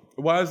problem?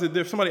 Why is it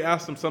there? Somebody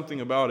asked him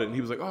something about it, and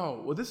he was like,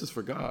 oh, well, this is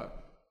for God.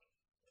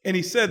 And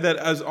he said that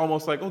as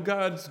almost like, oh,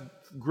 God's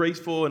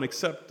graceful and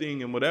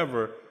accepting and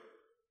whatever.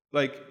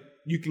 Like,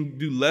 you can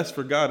do less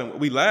for God. And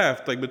we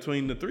laughed, like,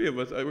 between the three of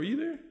us. Were you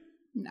there?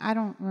 I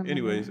don't remember.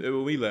 Anyways,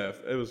 we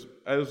laughed. It was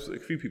a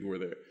few people were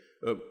there.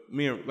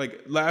 Me and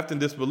laughed in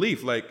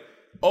disbelief, like,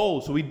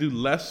 oh, so we do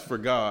less for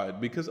God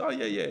because, oh,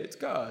 yeah, it's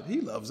God. He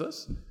loves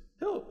us.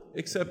 He'll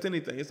accept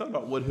anything. It's not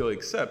about what he'll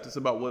accept. It's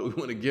about what we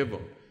want to give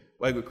him.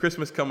 Like with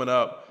Christmas coming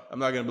up, I'm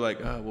not going to be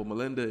like, will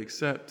Melinda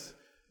accept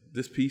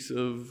this piece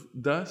of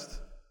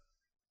dust?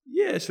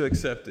 Yeah, she'll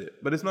accept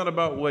it. But it's not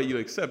about what you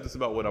accept. It's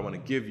about what I want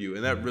to give you.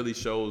 And that really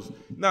shows,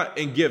 not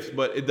in gifts,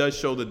 but it does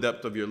show the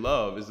depth of your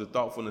love is the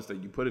thoughtfulness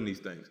that you put in these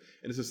things.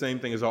 And it's the same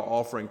thing as our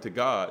offering to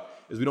God,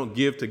 is we don't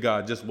give to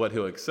God just what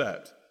he'll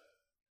accept.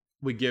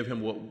 We give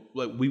him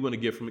what we want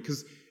to give from it.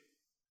 Because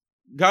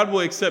God will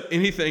accept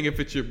anything if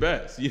it's your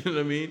best. You know what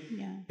I mean?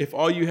 Yeah. If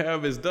all you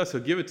have is dust,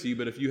 he'll give it to you.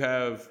 But if you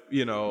have,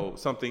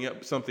 something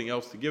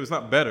else to give, it's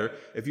not better.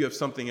 If you have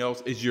something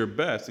else is your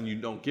best and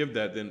you don't give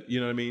that, then you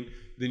know what I mean?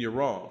 Then you're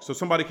wrong. So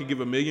somebody could give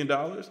 $1 million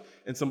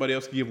and somebody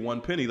else could give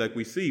 1 penny, like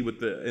we see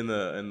with and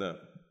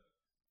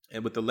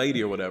with the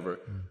lady or whatever.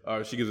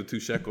 Or she gives her 2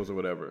 shekels or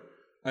whatever.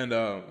 And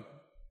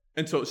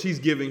so she's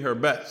giving her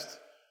best.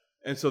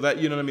 And so that,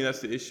 you know what I mean?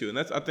 That's the issue. And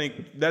I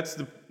think that's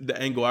the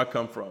angle I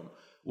come from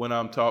when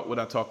I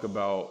talk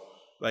about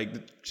like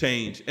the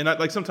change. And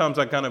sometimes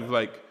I kind of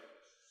like,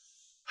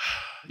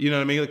 you know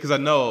what I mean? Because I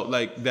know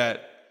like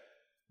that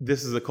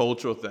this is a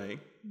cultural thing.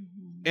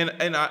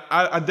 Mm-hmm. And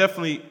I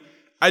definitely,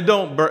 I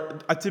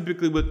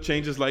typically with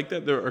changes like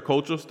that, there are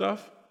cultural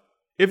stuff.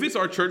 If it's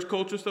our church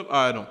culture stuff,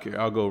 I don't care.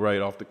 I'll go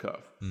right off the cuff.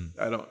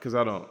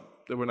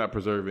 We're not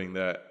preserving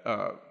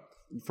that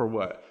for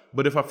what?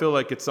 But if I feel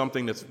like it's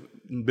something that's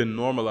been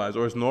normalized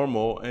or it's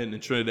normal in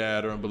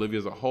Trinidad or in Bolivia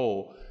as a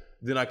whole,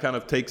 then I kind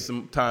of take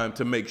some time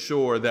to make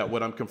sure that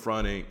what I'm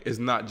confronting is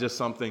not just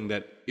something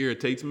that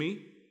irritates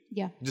me,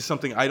 just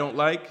something I don't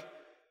like,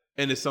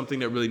 and it's something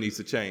that really needs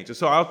to change. And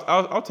so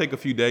I'll take a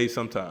few days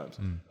sometimes,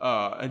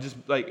 and just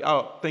like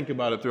I'll think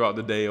about it throughout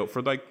the day for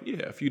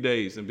a few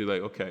days and be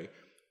like, okay.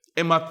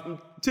 And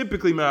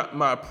typically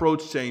my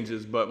approach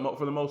changes, but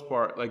for the most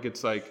part, like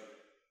it's like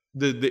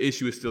the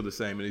issue is still the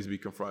same. It needs to be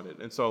confronted.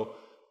 And so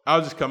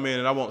I'll just come in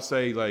and I won't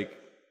say like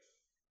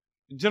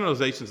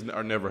generalizations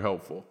are never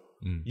helpful.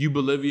 You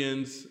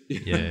Bolivians,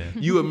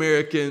 you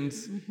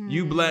Americans,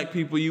 you black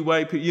people, you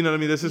white people, you know what I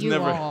mean? This is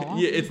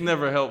it's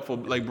never helpful.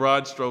 Like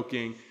broad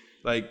stroking,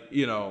 and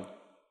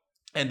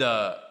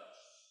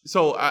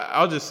so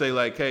I'll just say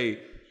like, hey,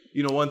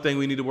 one thing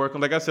we need to work on,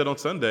 like I said on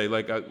Sunday,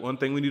 one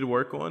thing we need to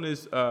work on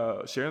is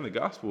sharing the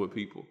gospel with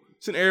people.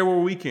 It's an area where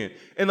we can,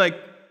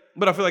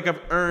 but I feel like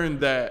I've earned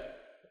that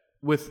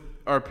with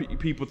our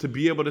people to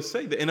be able to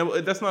say that, and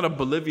that's not a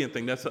Bolivian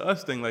thing. That's a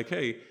us thing. Like,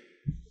 hey,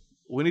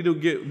 we need to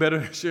get better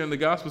at sharing the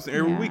gospel. It's an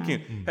area where we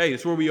can. Hey,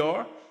 it's where we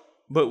are,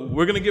 but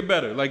we're gonna get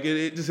better. Like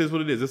it just is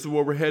what it is. This is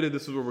where we're headed.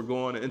 This is where we're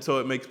going, and so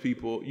it makes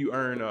people. You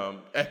earn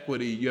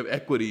equity. You have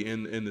equity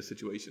in the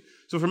situation.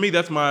 So for me,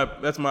 that's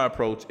my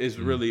approach. Is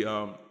really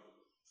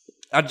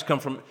I just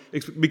come from,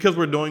 because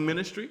we're doing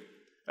ministry.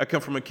 I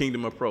come from a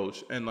kingdom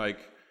approach, and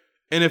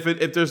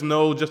if there's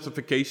no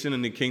justification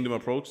in the kingdom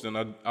approach, then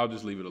I'll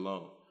just leave it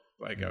alone.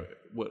 Why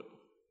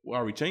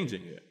are we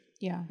changing it?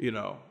 Yeah.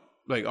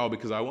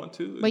 Because I want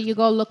to. But you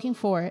go looking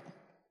for it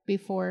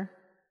before.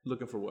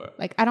 Looking for what?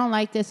 Like, I don't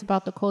like this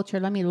about the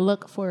culture. Let me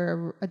look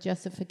for a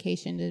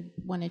justification to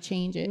want to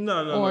change it.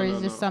 Or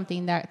is this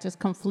something that just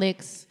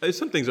conflicts?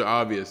 Some things are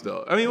obvious,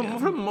 though. I mean,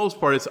 for the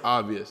most part, it's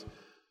obvious.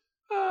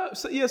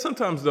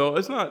 Sometimes, though,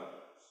 it's not.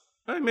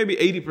 Maybe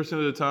 80%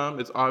 of the time,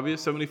 it's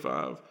obvious.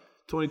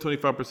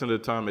 25% of the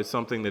time, it's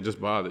something that just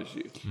bothers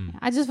you.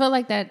 I just feel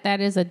like that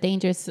is a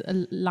dangerous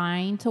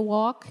line to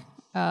walk.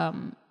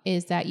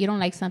 Is that you don't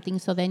like something,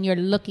 so then you're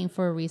looking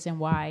for a reason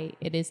why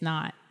it is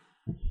not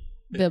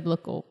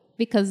biblical.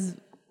 Because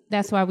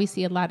that's why we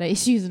see a lot of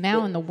issues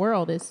now in the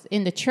world, is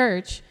in the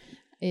church,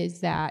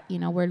 is that,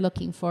 we're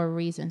looking for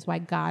reasons why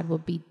God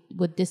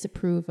would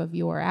disapprove of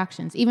your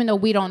actions. Even though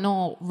we don't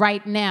know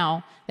right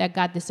now that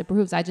God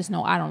disapproves, I just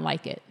know I don't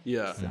like it.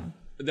 Yeah. So.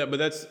 But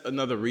that's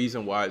another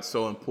reason why it's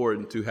so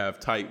important to have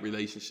tight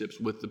relationships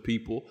with the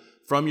people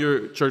from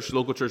your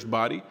local church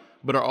body,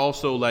 but are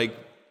also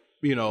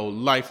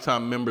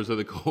lifetime members of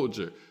the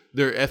culture.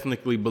 They're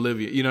ethnically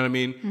Bolivian, you know what I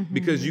mean? Mm-hmm.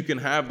 Because you can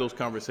have those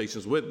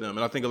conversations with them.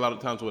 And I think a lot of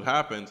times what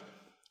happens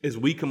is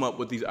we come up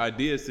with these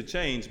ideas to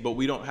change, but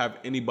we don't have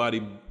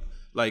anybody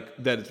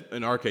that is,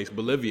 in our case,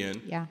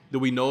 Bolivian. Yeah. Do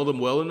we know them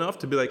well enough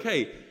to be like,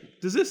 hey,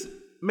 does this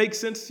make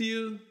sense to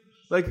you?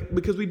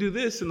 Because we do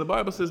this and the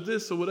Bible says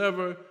this or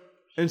whatever.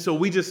 And so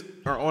we just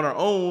are on our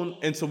own.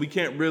 And so we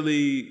can't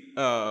really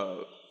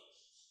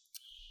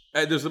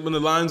when the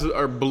lines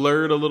are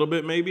blurred a little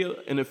bit, maybe,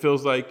 and it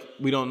feels like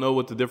we don't know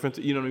what the difference.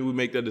 You know what I mean? We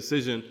make that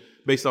decision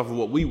based off of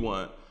what we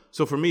want.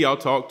 So for me, I'll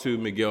talk to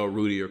Miguel,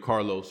 Rudy, or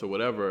Carlos or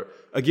whatever,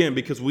 again,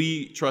 because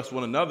we trust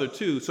one another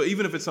too. So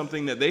even if it's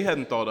something that they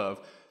hadn't thought of,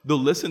 they'll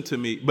listen to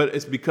me, but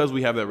it's because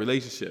we have that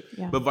relationship.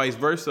 Yeah. But vice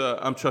versa,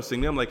 I'm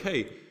trusting them. Like,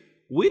 hey,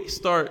 we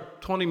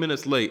start 20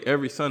 minutes late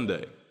every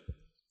Sunday.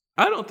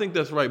 I don't think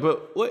that's right,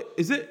 but what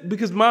is it?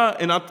 Because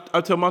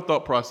I tell my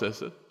thought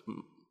process.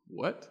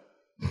 What?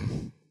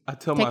 I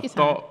tell my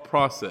thought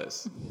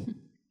processor.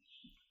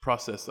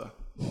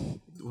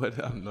 What?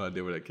 I have no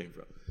idea where that came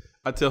from.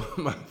 I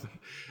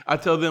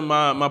tell them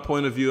my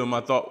point of view and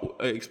my thought.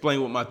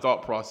 Explain what my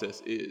thought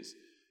process is,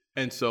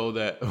 and so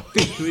that.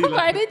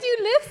 Why did you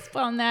lisp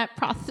on that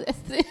process?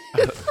 Did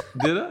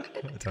I?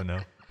 I don't know.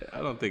 I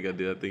don't think I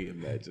did. I think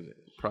imagine it.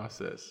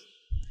 Process.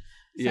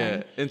 Sorry.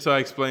 Yeah, and so I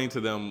explained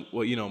to them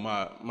what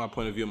my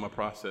point of view and my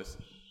process.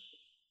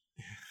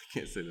 I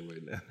can't say that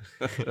right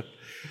now,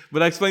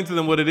 but I explained to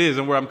them what it is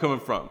and where I'm coming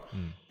from,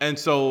 and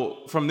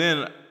so from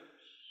then,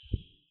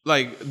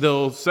 like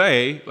they'll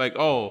say, like,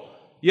 "Oh,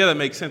 yeah, that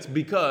makes sense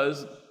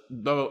because,"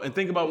 and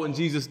think about when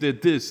Jesus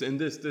did this and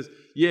this.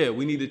 Yeah,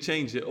 we need to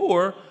change it.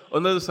 Or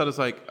on the other side, it's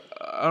like,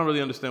 I don't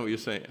really understand what you're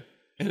saying,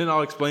 and then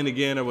I'll explain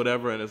again or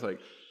whatever, and it's like,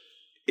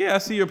 yeah, I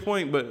see your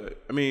point,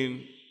 but I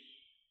mean.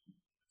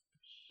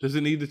 Does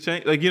it need to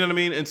change? Like, you know what I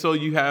mean? And so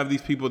you have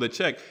these people that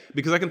check.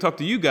 Because I can talk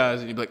to you guys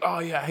and you'd be like, oh,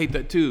 yeah, I hate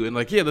that too. And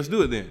like, yeah, let's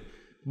do it then.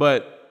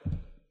 But,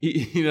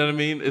 you know what I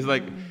mean? It's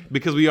like,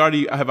 because we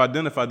already have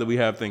identified that we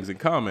have things in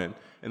common.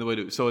 And the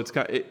way so it's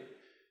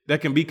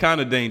that can be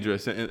kind of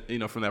dangerous,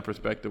 and, from that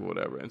perspective or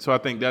whatever. And so I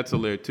think that's a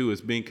layer too,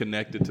 is being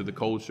connected to the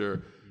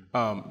culture.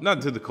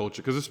 Not to the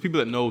culture, because there's people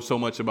that know so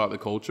much about the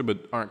culture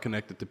but aren't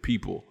connected to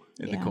people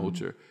in the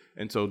culture.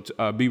 And so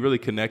be really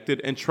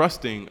connected and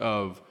trusting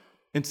of,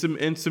 in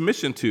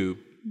submission to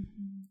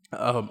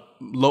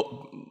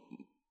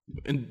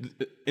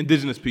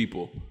indigenous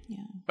people.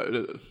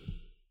 Yeah.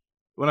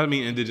 When I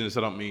mean indigenous, I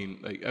don't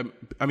mean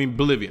I mean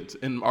Bolivians.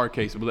 In our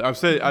case, I've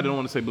said I don't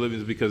want to say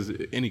Bolivians because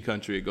any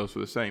country it goes for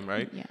the same,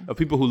 right? Yeah. Of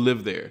people who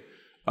live there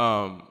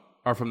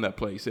are from that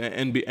place,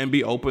 and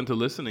be open to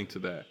listening to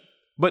that.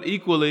 But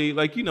equally,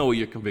 like what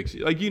your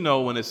conviction, like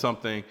when it's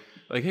something.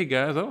 Like, hey,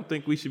 guys, I don't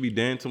think we should be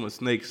dancing with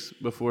snakes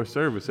before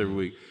service every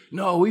week.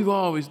 No, we've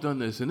always done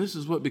this, and this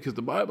is because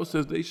the Bible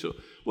says they should.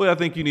 Well, I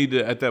think you need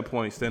to, at that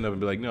point, stand up and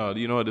be like, no,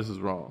 you know what, this is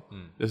wrong.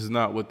 This is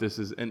not what this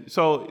is. And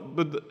so,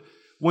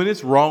 when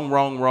it's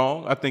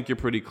wrong, I think you're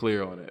pretty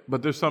clear on it.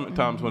 But there's some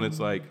times when it's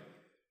like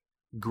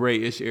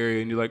grayish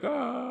area, and you're like,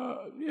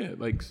 yeah,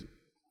 like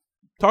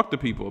talk to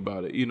people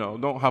about it.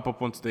 Don't hop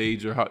up on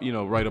stage or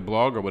write a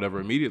blog or whatever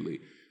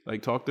immediately.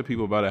 Like, talk to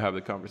people about it, have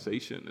the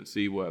conversation, and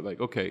see what, like,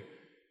 okay.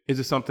 Is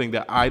it something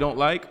that I don't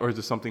like, or is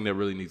it something that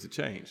really needs to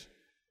change?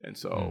 And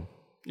so,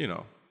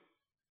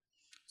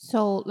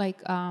 So,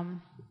 like,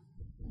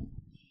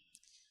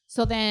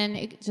 so then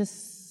it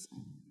just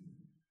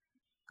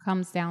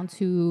comes down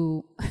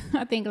to,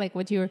 I think, like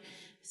what you were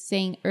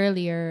saying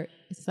earlier,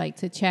 it's like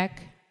to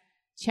check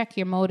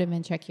your motive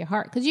and check your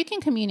heart. Because you can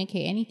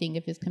communicate anything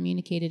if it's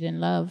communicated in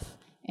love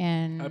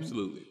and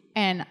absolutely.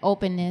 And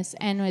openness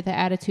and with the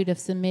attitude of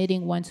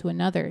submitting one to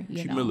another.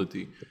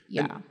 Humility.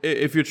 Yeah. And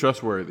if you're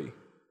trustworthy.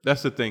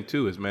 That's the thing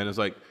too, it's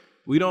like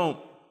we don't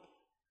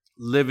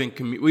live in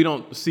we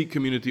don't seek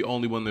community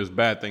only when there's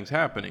bad things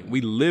happening.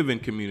 We live in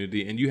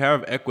community, and you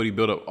have equity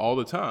built up all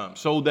the time,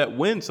 so that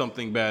when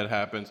something bad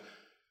happens,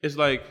 it's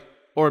like,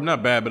 or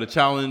not bad, but a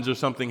challenge or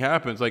something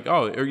happens, like,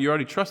 oh, you're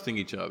already trusting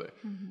each other.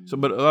 So,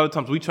 but a lot of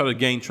times we try to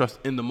gain trust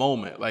in the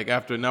moment, like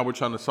after now we're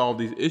trying to solve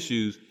these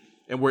issues,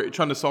 and we're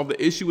trying to solve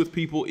the issue with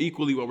people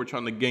equally while we're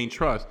trying to gain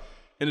trust,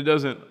 and it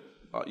doesn't,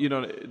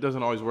 it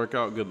doesn't always work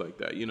out good like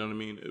that. You know what I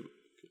mean?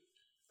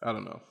 I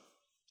don't know.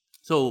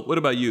 So what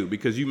about you?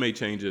 Because you made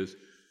changes,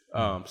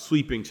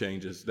 sweeping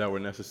changes that were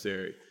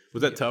necessary.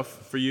 Was that tough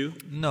for you?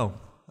 No.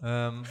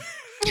 Not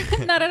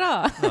at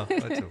all. No,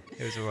 not at all.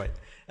 It was all right.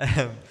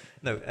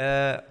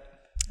 No.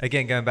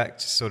 Again, going back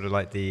to sort of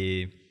like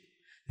the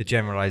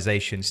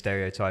generalization,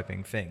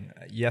 stereotyping thing,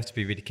 you have to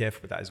be really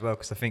careful with that as well,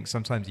 because I think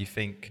sometimes you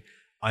think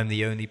I'm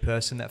the only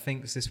person that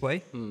thinks this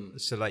way.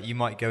 So like you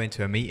might go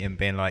into a meeting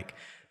being like,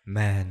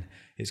 man,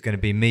 it's going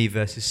to be me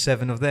versus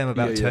 7 of them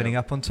about turning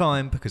up on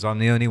time because I'm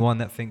the only one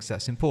that thinks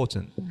that's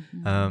important.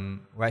 Well,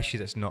 actually,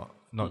 that's not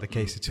the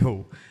case at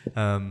all.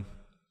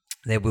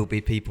 There will be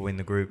people in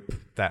the group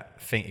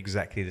that think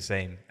exactly the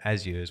same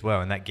as you as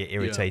well, and that get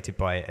irritated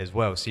by it as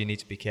well. So you need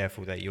to be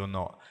careful that you're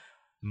not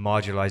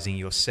marginalizing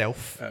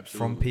yourself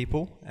from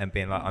people and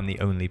being like, I'm the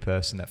only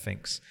person that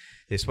thinks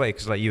this way.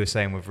 Because like you were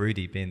saying with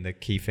Rudy being the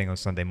key thing on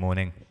Sunday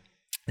morning,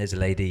 there's a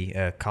lady,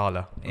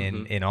 Carla,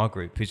 in our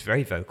group who's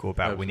very vocal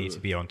about we need to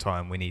be on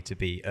time, we need to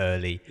be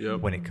early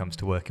when it comes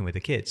to working with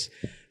the kids.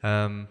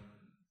 And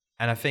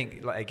I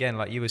think, like again,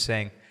 like you were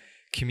saying,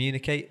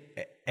 communicate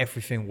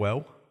everything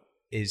well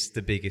is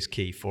the biggest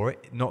key for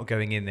it. Not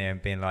going in there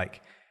and being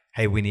like,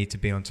 hey, we need to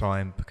be on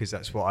time because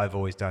that's what I've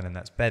always done and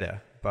that's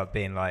better. But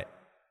being like,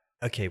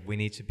 okay, we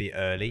need to be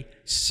early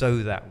so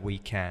that we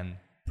can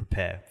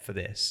prepare for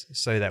this,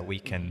 so that we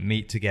can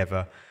meet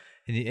together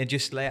and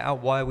just lay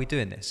out, why are we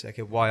doing this?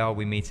 Okay, why are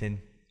we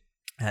meeting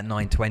at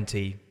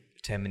 9:20,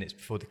 10 minutes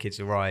before the kids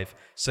arrive,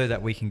 so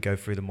that we can go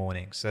through the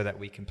morning, so that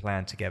we can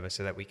plan together,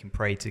 so that we can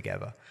pray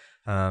together.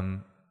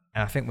 And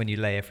I think when you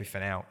lay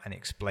everything out and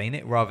explain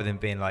it, rather than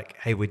being like,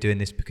 hey, we're doing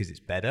this because it's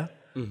better,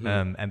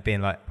 and being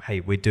like,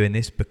 hey, we're doing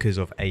this because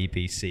of A,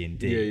 B, C, and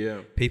D,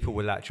 people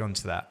will latch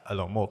onto that a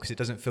lot more, because it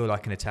doesn't feel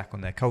like an attack on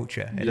their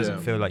culture. It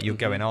doesn't feel like you're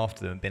going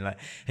after them and being like,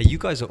 hey, you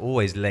guys are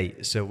always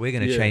late, so we're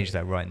going to change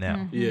that right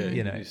now.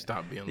 You know, you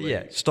stop being late.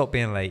 Yeah, stop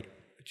being late.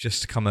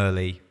 Just come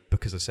early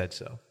because I said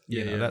so.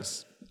 You know,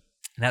 that's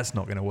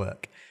not going to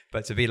work.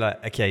 But to be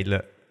like, okay,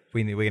 look,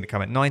 we're going to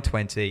come at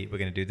 9:20. We're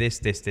going to do this,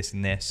 this, this,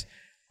 and this.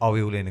 Are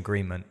we all in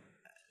agreement?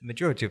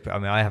 Majority of, I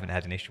mean, I haven't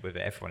had an issue with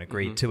it. Everyone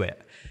agreed to it.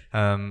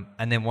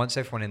 And then once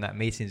everyone in that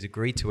meeting's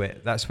agreed to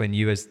it, that's when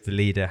you as the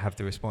leader have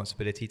the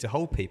responsibility to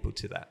hold people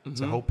to that,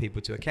 to hold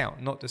people to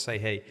account. Not to say,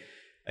 hey,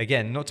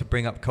 again, not to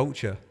bring up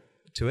culture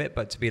to it,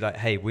 but to be like,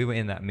 hey, we were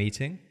in that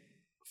meeting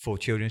for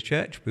Children's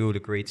Church. We all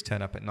agreed to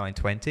turn up at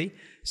 9:20.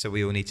 So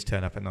we all need to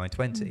turn up at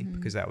 9:20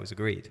 because that was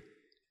agreed.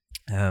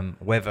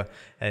 Whether,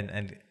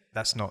 and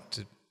that's not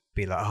to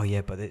be like, oh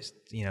yeah, but it's,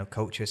 you know,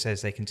 culture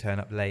says they can turn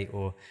up late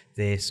or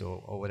this or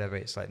whatever.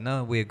 It's like,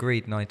 no, we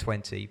agreed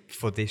 9:20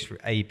 for this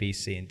A, B,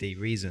 C, and D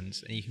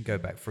reasons, and you can go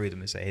back through them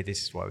and say, hey,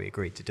 this is why we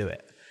agreed to do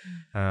it.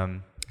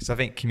 So I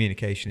think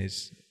communication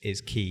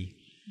is key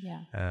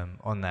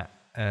on that.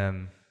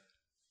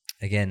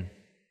 Again,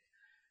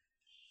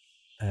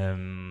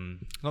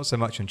 not so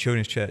much on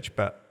Children's Church,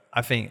 but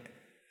I think,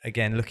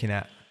 again, looking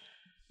at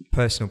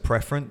personal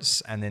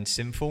preference and then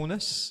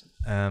sinfulness,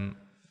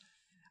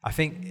 I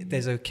think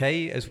there's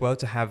okay as well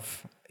to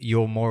have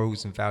your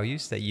morals and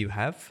values that you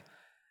have,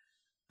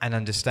 and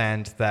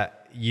understand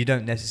that you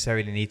don't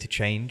necessarily need to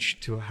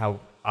change to how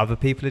other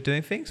people are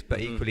doing things,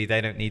 but equally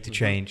they don't need to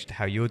change to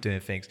how you're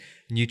doing things.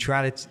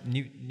 Neutrality,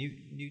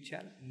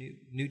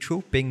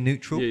 neutral, being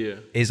neutral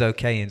is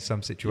okay in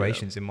some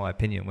situations, in my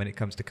opinion, when it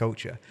comes to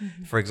culture.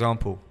 For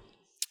example,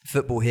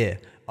 football here,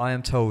 I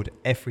am told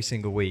every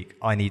single week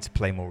I need to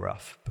play more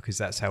rough, because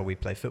that's how we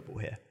play football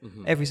here.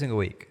 Every single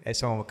week,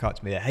 someone will cut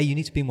to me, hey, you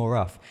need to be more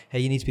rough. Hey,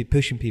 you need to be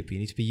pushing people. You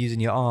need to be using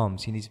your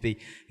arms. You need to be,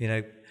 you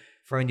know,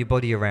 throwing your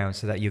body around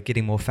so that you're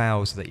getting more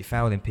fouls, so that you're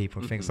fouling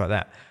people and things like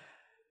that.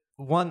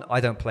 One, I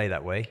don't play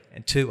that way.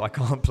 And two, I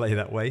can't play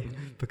that way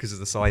because of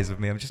the size of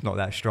me. I'm just not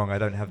that strong. I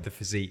don't have the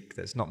physique.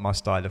 That's not my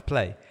style of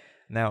play.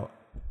 Now,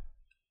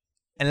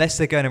 unless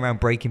they're going around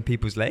breaking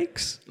people's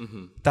legs,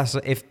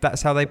 if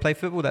that's how they play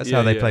football, that's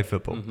how they play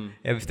football.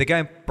 If they're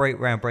going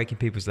around breaking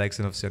people's legs,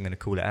 then obviously I'm going to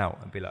call it out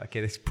and be like,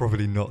 okay, this is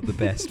probably not the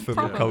best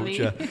football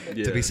culture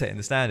to be setting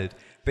the standard.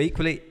 But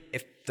equally,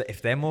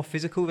 if they're more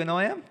physical than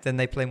I am, then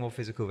they play more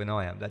physical than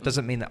I am. That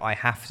doesn't mean that I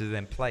have to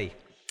then play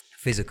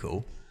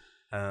physical.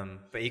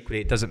 But equally,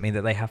 it doesn't mean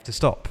that they have to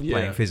stop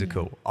playing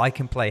physical. I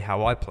can play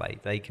how I play.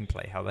 They can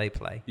play how they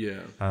play.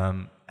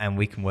 And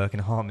we can work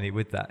in harmony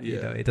with that.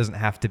 You know, it doesn't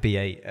have to be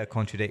a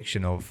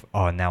contradiction of,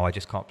 oh, now I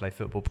just can't play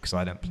football because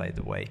I don't play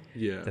the way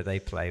that they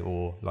play,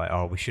 or like,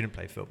 oh, we shouldn't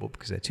play football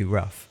because they're too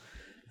rough.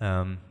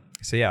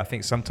 So yeah, I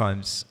think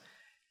sometimes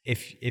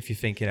if you're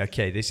thinking,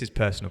 okay, this is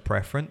personal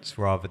preference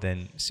rather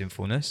than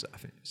sinfulness, I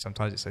think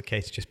sometimes it's okay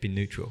to just be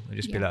neutral and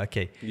just be like,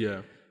 okay,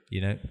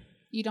 you know,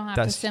 you don't have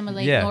to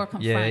assimilate nor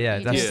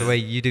confront. That's the way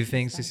you do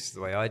things. This is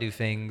the way I do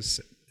things.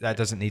 That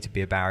doesn't need to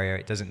be a barrier.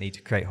 It doesn't need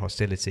to create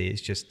hostility.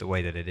 It's just the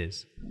way that it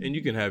is. And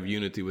you can have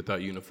unity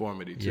without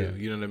uniformity too.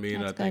 You know what I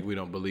mean? That's I think we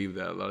don't believe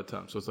that a lot of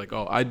times. So it's like,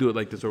 oh, I do it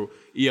like this, or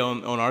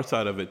on our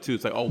side of it too.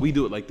 It's like, oh, we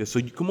do it like this. So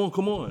you come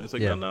on. It's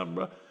like, no,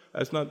 bro,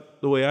 that's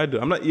not the way I do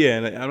it. I'm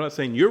not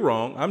saying you're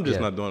wrong. I'm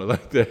just not doing it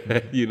like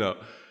that. You know?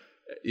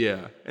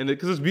 Yeah, and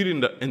because there's beauty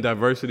in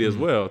diversity as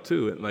well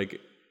too, and like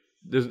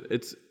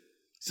it's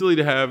silly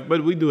to have,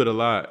 but we do it a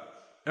lot.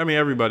 I mean,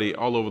 everybody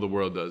all over the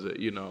world does it,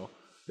 you know.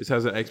 It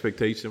has an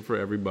expectation for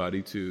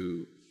everybody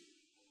to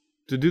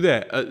do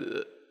that.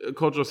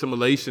 Cultural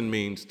assimilation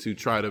means to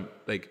try to,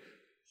 like,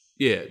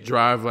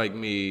 drive like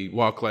me,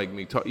 walk like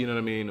me, talk, you know what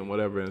I mean, and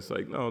whatever. And it's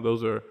like, no,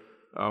 those are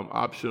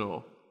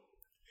optional.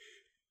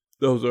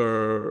 Those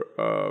are,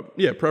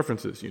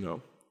 preferences, you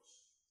know.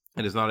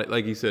 And it's not,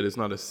 like he said, it's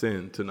not a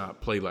sin to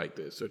not play like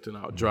this, or to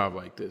not drive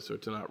like this, or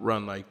to not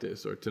run like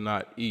this, or to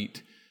not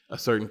eat a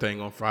certain thing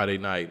on Friday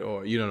night,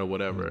 or, you know,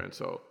 whatever. And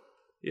so,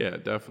 yeah,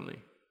 definitely.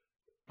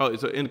 Oh,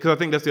 so, and because I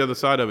think that's the other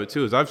side of it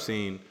too, is I've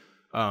seen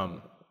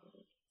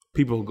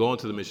people who go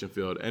into the mission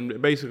field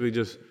and basically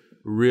just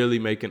really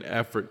make an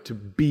effort to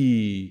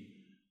be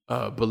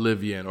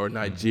Bolivian or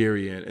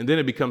Nigerian, and then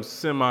it becomes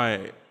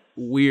semi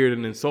weird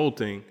and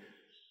insulting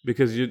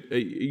because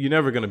you're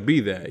never going to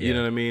be that, you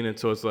know what I mean? And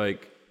so it's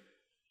like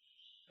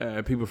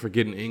people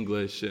forgetting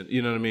English, and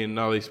you know what I mean.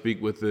 Now they speak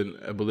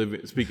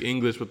speak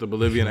English with a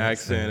Bolivian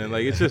accent, and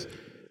like it's just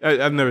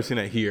I've never seen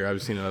that here.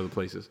 I've seen it in other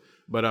places,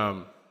 but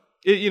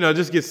it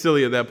just gets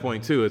silly at that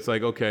point too. It's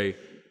like, okay,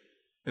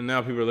 and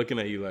now people are looking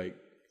at you like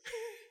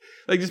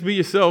like just be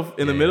yourself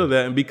in the middle of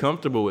that and be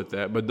comfortable with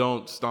that, but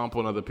don't stomp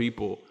on other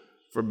people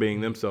for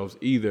being themselves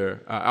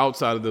either,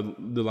 outside of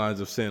the lines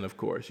of sin, of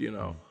course, you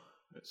know.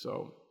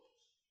 So,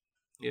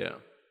 yeah.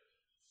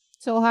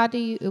 So how do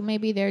you,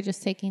 maybe they're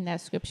just taking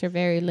that scripture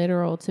very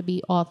literal to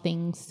be all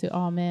things to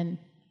all men.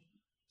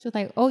 Just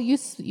like, oh, you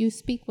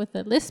speak with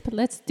a lisp,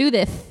 let's do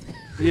this.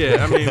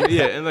 Yeah, I mean,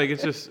 yeah, and like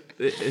it's just,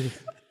 it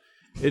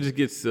just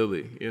gets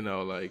silly, you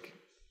know, like,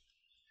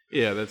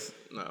 yeah, that's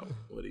not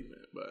what he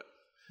meant,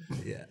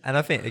 but. Yeah, and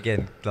I think,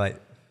 again,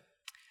 like,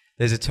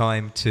 there's a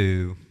time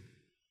to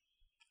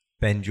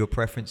bend your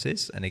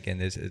preferences, and again,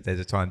 there's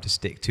a time to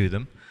stick to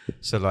them.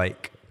 So,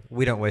 like,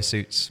 we don't wear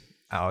suits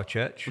at our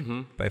church,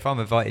 but if I'm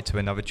invited to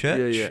another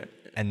church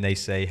and they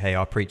say, hey,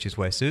 our preachers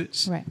wear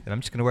suits, then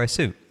I'm just going to wear a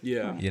suit.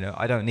 Yeah. You know,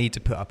 I don't need to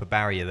put up a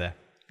barrier there.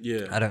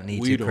 Yeah. I don't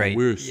need to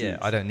create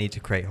I don't need to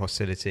create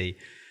hostility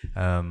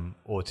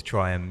or to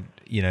try and,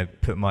 you know,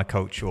 put my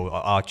culture or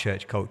our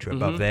church culture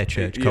above their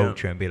church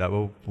culture and be like,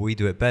 well, we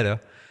do it better.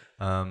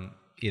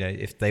 You know,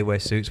 if they wear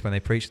suits when they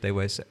preach,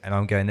 and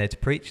I'm going there to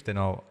preach, then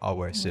I'll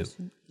wear a suit.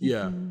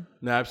 Yeah.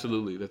 No,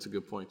 absolutely. That's a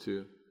good point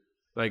too.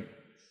 Like,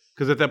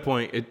 because at that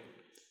point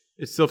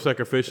it's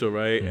self-sacrificial,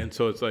 right? And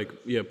so it's like,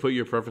 yeah, put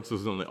your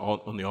preferences on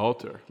the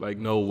altar. Like,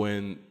 know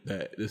when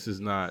that this is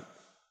not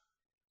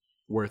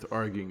worth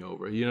arguing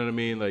over. You know what I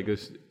mean? Like,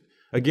 it's,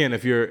 again,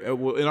 if you're,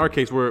 well, in our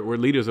case, we're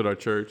leaders at our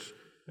church,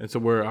 and so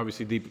we're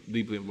obviously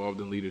deeply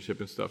involved in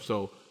leadership and stuff.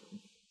 So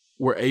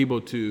we're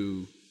able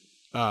to,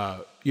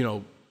 you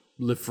know,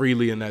 live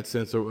freely in that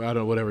sense, or I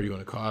don't know, whatever you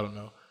want to call it, I don't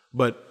know.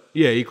 But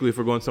yeah, equally, if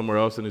we're going somewhere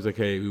else and it's like,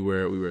 hey, we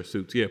wear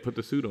suits, yeah, put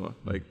the suit on,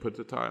 like put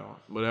the tie on,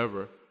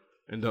 whatever,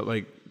 and don't,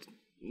 like,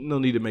 no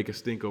need to make a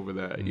stink over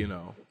that, you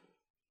know.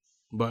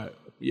 But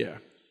yeah.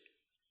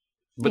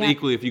 But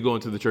equally, if you go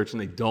into the church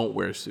and they don't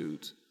wear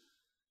suits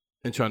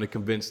and trying to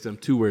convince them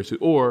to wear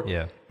suits, or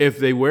if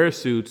they wear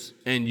suits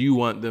and you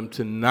want them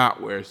to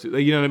not wear suits,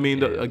 like, you know what I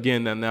mean?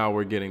 Again, now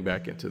we're getting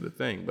back into the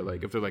thing. But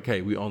like, if they're like,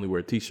 hey, we only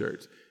wear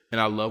T-shirts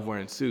and I love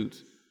wearing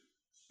suits,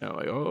 and I'm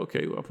like, oh,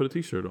 okay, well, I'll put a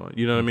T-shirt on.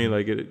 You know what I mean?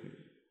 Like,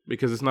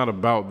 because it's not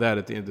about that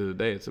at the end of the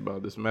day. It's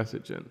about this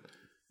message, and,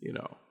 you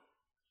know.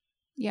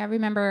 Yeah, I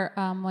remember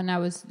when I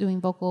was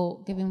giving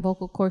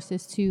vocal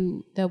courses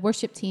to the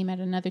worship team at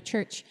another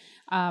church.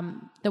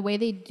 The way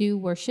they do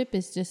worship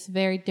is just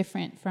very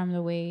different from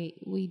the way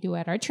we do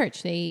at our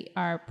church. They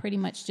are pretty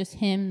much just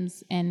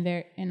hymns and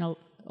they're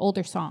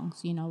older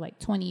songs, you know, like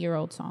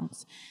 20-year-old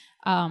songs.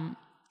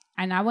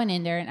 And I went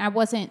in there and I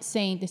wasn't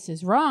saying this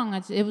is wrong.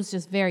 It was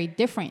just very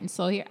different. And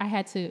so here I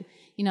had to,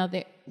 you know,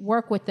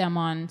 work with them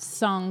on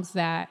songs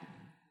that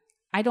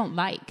I don't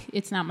like.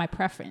 It's not my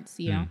preference,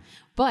 you know.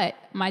 But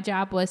my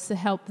job was to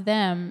help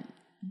them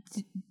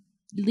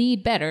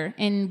lead better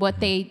in what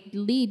they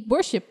lead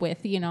worship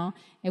with, you know,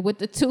 and with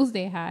the tools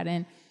they had.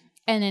 And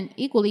then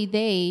equally,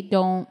 they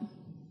don't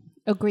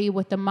agree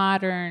with the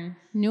modern,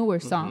 newer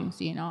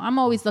songs, you know. I'm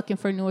always looking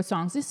for newer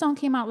songs. This song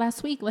came out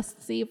last week. Let's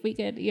see if we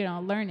could, you know,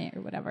 learn it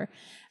or whatever.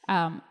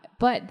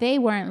 But they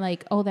weren't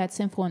like, oh, that's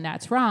sinful and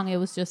that's wrong. It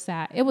was just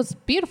that it was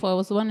beautiful. It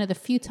was one of the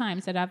few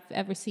times that I've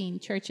ever seen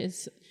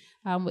churches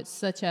with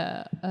such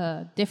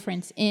a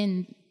difference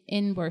in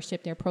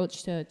worship, their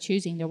approach to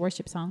choosing their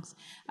worship songs,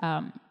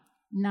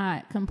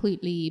 not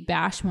completely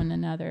bash one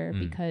another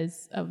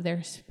because of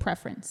their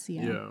preference.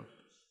 You know?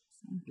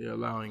 Yeah,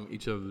 allowing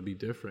each other to be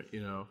different,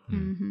 you know.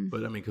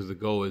 But I mean, because the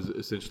goal is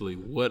essentially,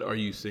 what are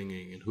you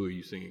singing and who are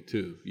you singing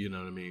to? You know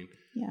what I mean?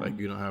 Yeah. Like,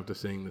 you don't have to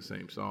sing the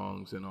same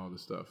songs and all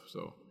this stuff.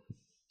 So,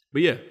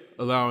 but yeah,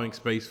 allowing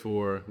space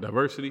for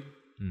diversity.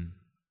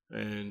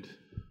 And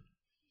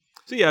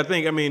so, yeah, I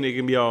think, I mean, it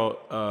can be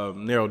all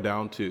narrowed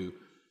down to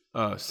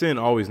sin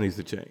always needs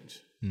to change.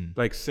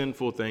 Like,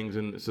 sinful things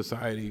in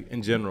society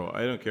in general.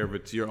 I don't care if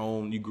it's your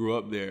own, you grew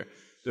up there.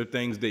 There are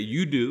things that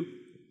you do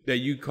that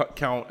you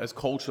count as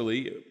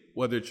culturally,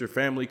 whether it's your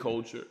family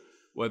culture,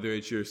 whether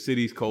it's your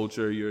city's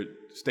culture, your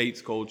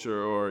state's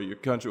culture, or your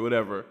country,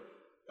 whatever,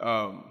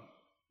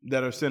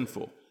 that are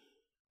sinful,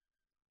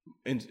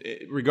 and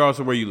regardless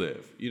of where you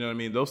live. You know what I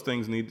mean? Those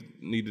things need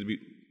to be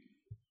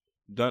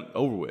done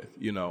over with.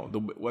 You know,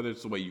 whether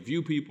it's the way you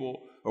view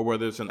people or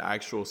whether it's an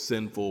actual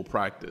sinful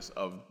practice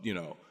of, you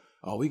know,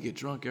 oh, we get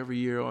drunk every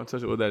year on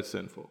such a, well, that's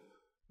sinful.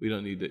 We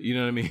don't need to, you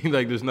know what I mean?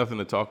 Like, there's nothing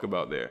to talk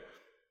about there.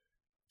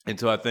 And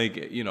so I think,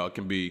 you know, it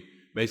can be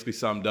basically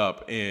summed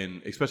up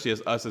in, especially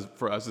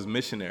for us as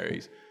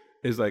missionaries,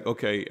 is like,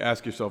 okay,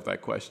 ask yourself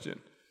that question.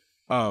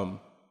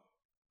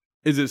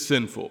 Is it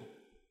sinful?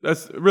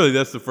 That's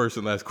the first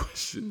and last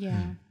question.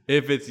 Yeah.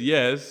 If it's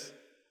yes,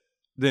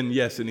 then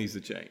yes, it needs to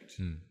change.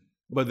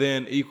 But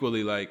then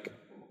equally, like,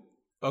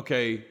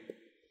 okay,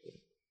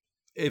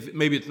 if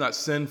maybe it's not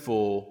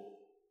sinful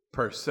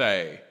per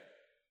se,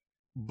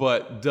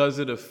 but does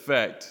it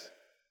affect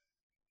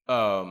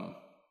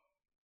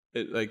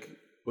like,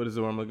 what is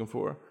the word I'm looking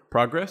for?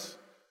 Progress?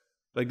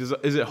 Like,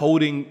 is it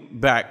holding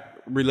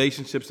back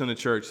relationships in the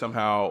church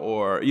somehow,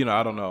 or, you know,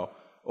 I don't know,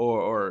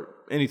 or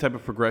any type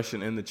of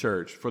progression in the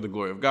church for the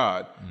glory of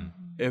God?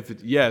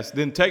 Yes,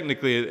 then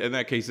technically in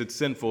that case it's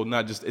sinful.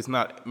 It's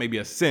not maybe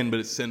a sin,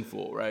 but it's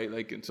sinful, right?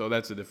 Like, and so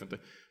that's a different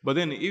thing. But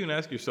then even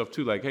ask yourself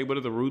too, like, hey, what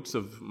are the roots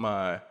of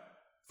my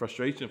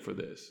frustration for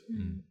this?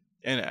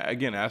 And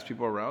again, ask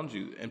people around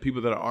you and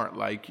people that aren't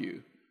like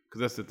you, because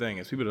that's the thing.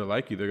 Is people that are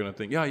like you, they're gonna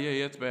think, yeah,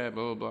 it's bad,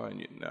 blah blah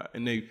blah,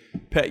 and they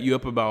pat you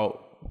up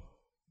about,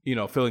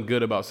 feeling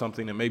good about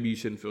something that maybe you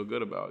shouldn't feel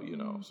good about,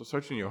 So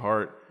searching your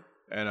heart,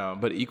 and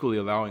but equally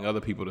allowing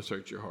other people to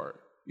search your heart,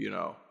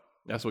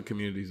 That's what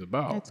community is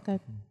about. That's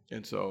good.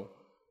 And so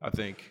I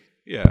think,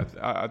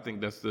 I think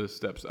that's the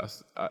steps.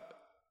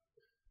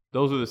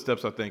 Those are the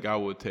steps I think I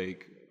would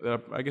take.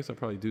 I guess I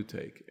probably do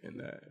take in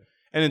that.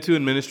 And then too,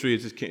 in ministry,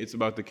 it's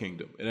about the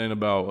kingdom. It ain't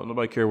about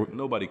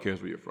nobody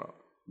cares where you're from.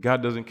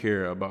 God doesn't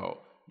care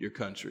about your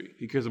country.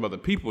 He cares about the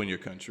people in your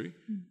country.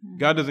 Mm-hmm.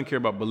 God doesn't care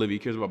about Bolivia. He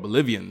cares about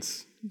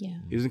Bolivians. Yeah.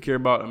 He doesn't care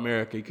about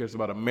America. He cares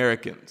about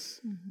Americans.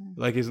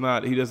 Mm-hmm. Like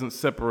he doesn't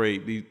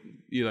separate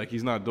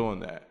he's not doing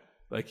that.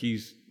 Like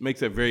makes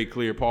that very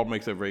clear. Paul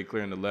makes that very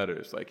clear in the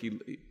letters. Like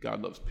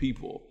God loves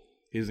people.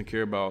 He doesn't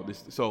care about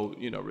this. So,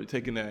 really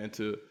taking that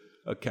into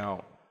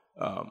account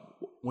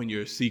when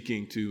you're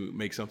seeking to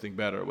make something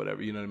better or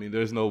whatever, you know what I mean?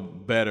 There's no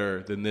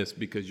better than this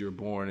because you're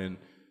born in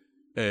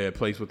a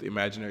place with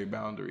imaginary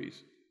boundaries.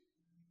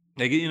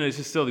 Like, it's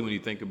just silly when you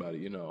think about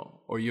it,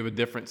 or you have a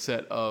different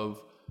set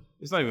of,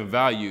 it's not even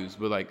values,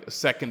 but like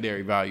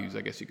secondary values,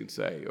 I guess you could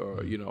say,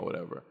 or,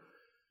 whatever.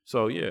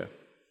 So, yeah.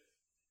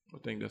 I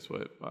think that's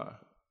what my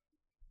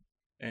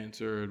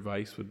answer or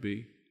advice would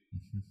be.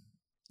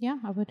 Yeah,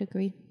 I would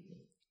agree.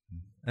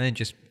 And then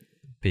just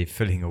be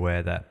fully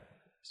aware that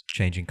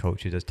changing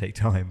culture does take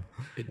time.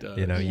 It does.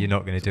 You're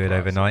not going to do it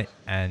overnight,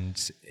 and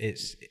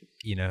it's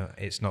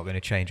not going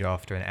to change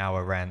after an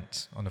hour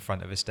rant on the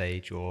front of a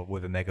stage or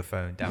with a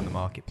megaphone down the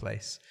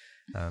marketplace.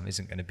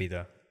 Isn't going to be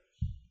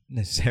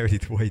necessarily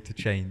the way to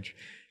change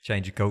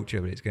a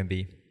culture, but it's going to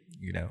be,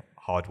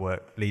 hard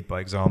work, lead by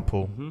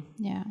example. Mm-hmm.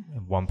 Yeah.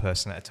 One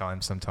person at a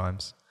time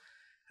sometimes.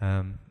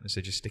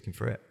 So just sticking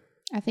through it.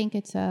 I think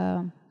it's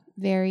a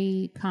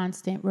very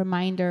constant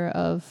reminder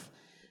of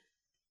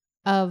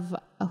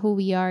who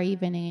we are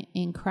even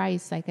in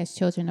Christ, like as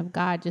children of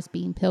God, just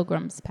being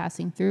pilgrims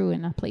passing through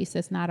in a place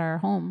that's not our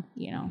home.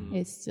 Mm-hmm.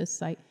 It's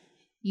just like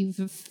you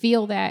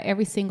feel that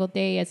every single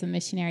day as a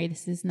missionary,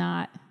 this is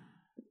not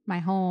my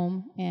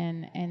home,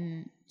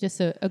 and just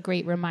a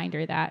great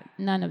reminder that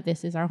none of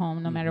this is our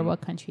home, no matter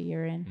what country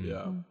you're in.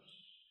 Yeah.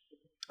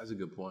 That's a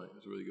good point.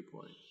 That's a really good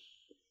point.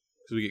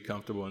 Because we get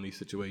comfortable in these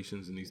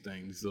situations and these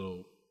things,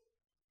 and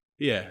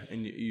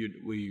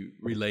we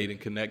relate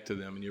and connect to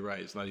them, and you're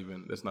right, that's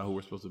not who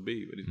we're supposed to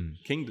be, but it's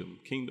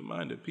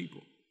kingdom-minded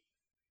people.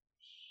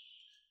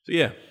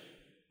 So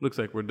looks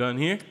like we're done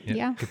here.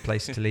 Yeah. Good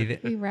place to leave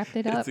it. We wrapped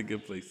it up. That's a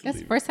good place to leave it. That's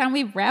the first time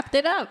we wrapped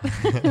it up.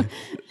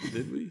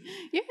 Did we?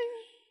 Yeah.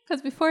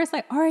 Because before it's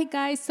like, all right,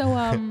 guys, so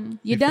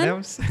you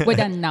done? We're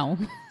done now.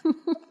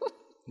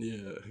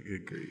 Yeah,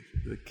 good grief.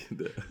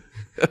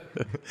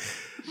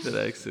 That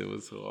accent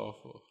was so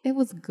awful. It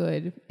was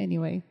good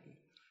anyway.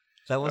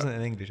 That wasn't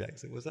an English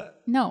accent, was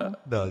that? No.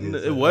 No,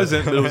 it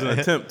wasn't, but it was an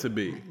attempt to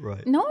be.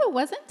 Right. No, it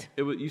wasn't.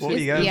 It was,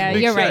 yeah,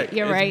 you're right.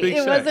 You're right.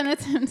 It was an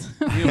attempt.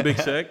 You know Big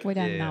Shaq? We're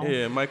done now.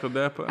 Yeah, Michael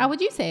Dapper. How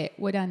would you say it?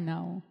 We're done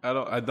now.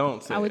 I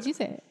don't say it. How would you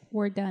say it?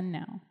 We're done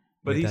now.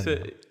 But he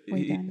said,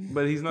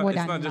 but he's not. We're it's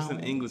done not just now.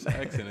 an English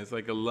accent. It's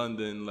like a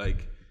London,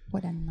 like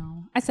We're done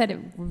now. I said it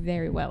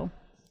very well.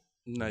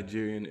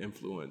 Nigerian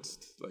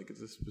influenced. Like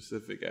it's a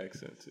specific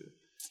accent too.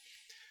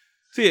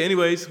 So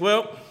anyways,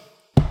 well,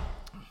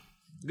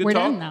 good We're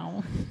talk. done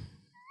now.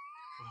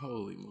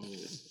 Holy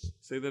moly!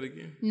 Say that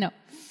again. No.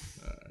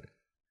 All right.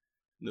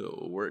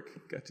 No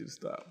work. Got you to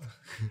stop.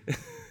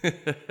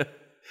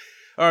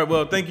 All right.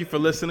 Well, thank you for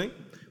listening.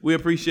 We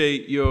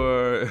appreciate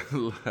your.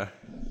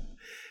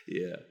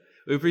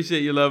 We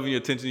appreciate your love and your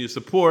attention, your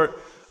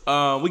support.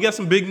 We got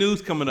some big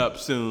news coming up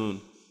soon,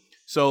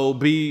 so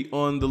be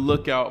on the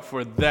lookout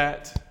for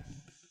that.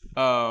 That's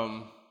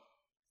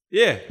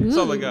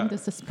all I got. The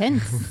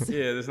suspense.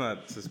 Yeah, there's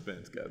not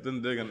suspense, guys.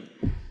 Then they're gonna,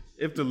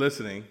 if they're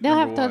listening, They'll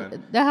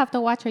have to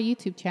watch our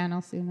YouTube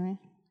channel soon, right?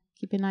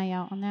 Keep an eye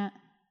out on that.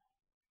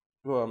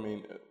 Well, I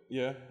mean,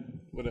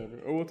 whatever.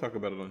 Or we'll talk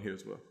about it on here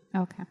as well.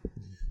 Okay.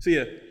 So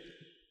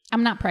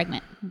I'm not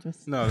pregnant.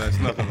 No, that's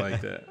nothing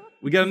like that.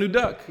 We got a new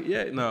duck.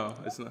 Yeah, no,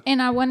 it's not.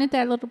 And I wanted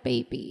that little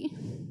baby.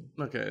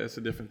 Okay, that's a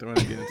different thing. We're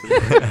not getting into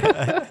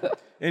that.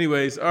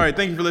 Anyways, all right.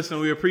 Thank you for listening.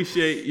 We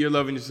appreciate your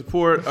love and your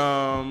support.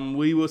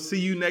 We will see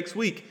you next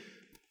week.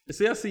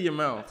 See, I see your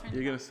mouth.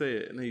 You're gonna say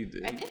it. No, you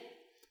did. I did.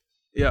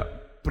 Yeah.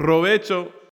 Provecho.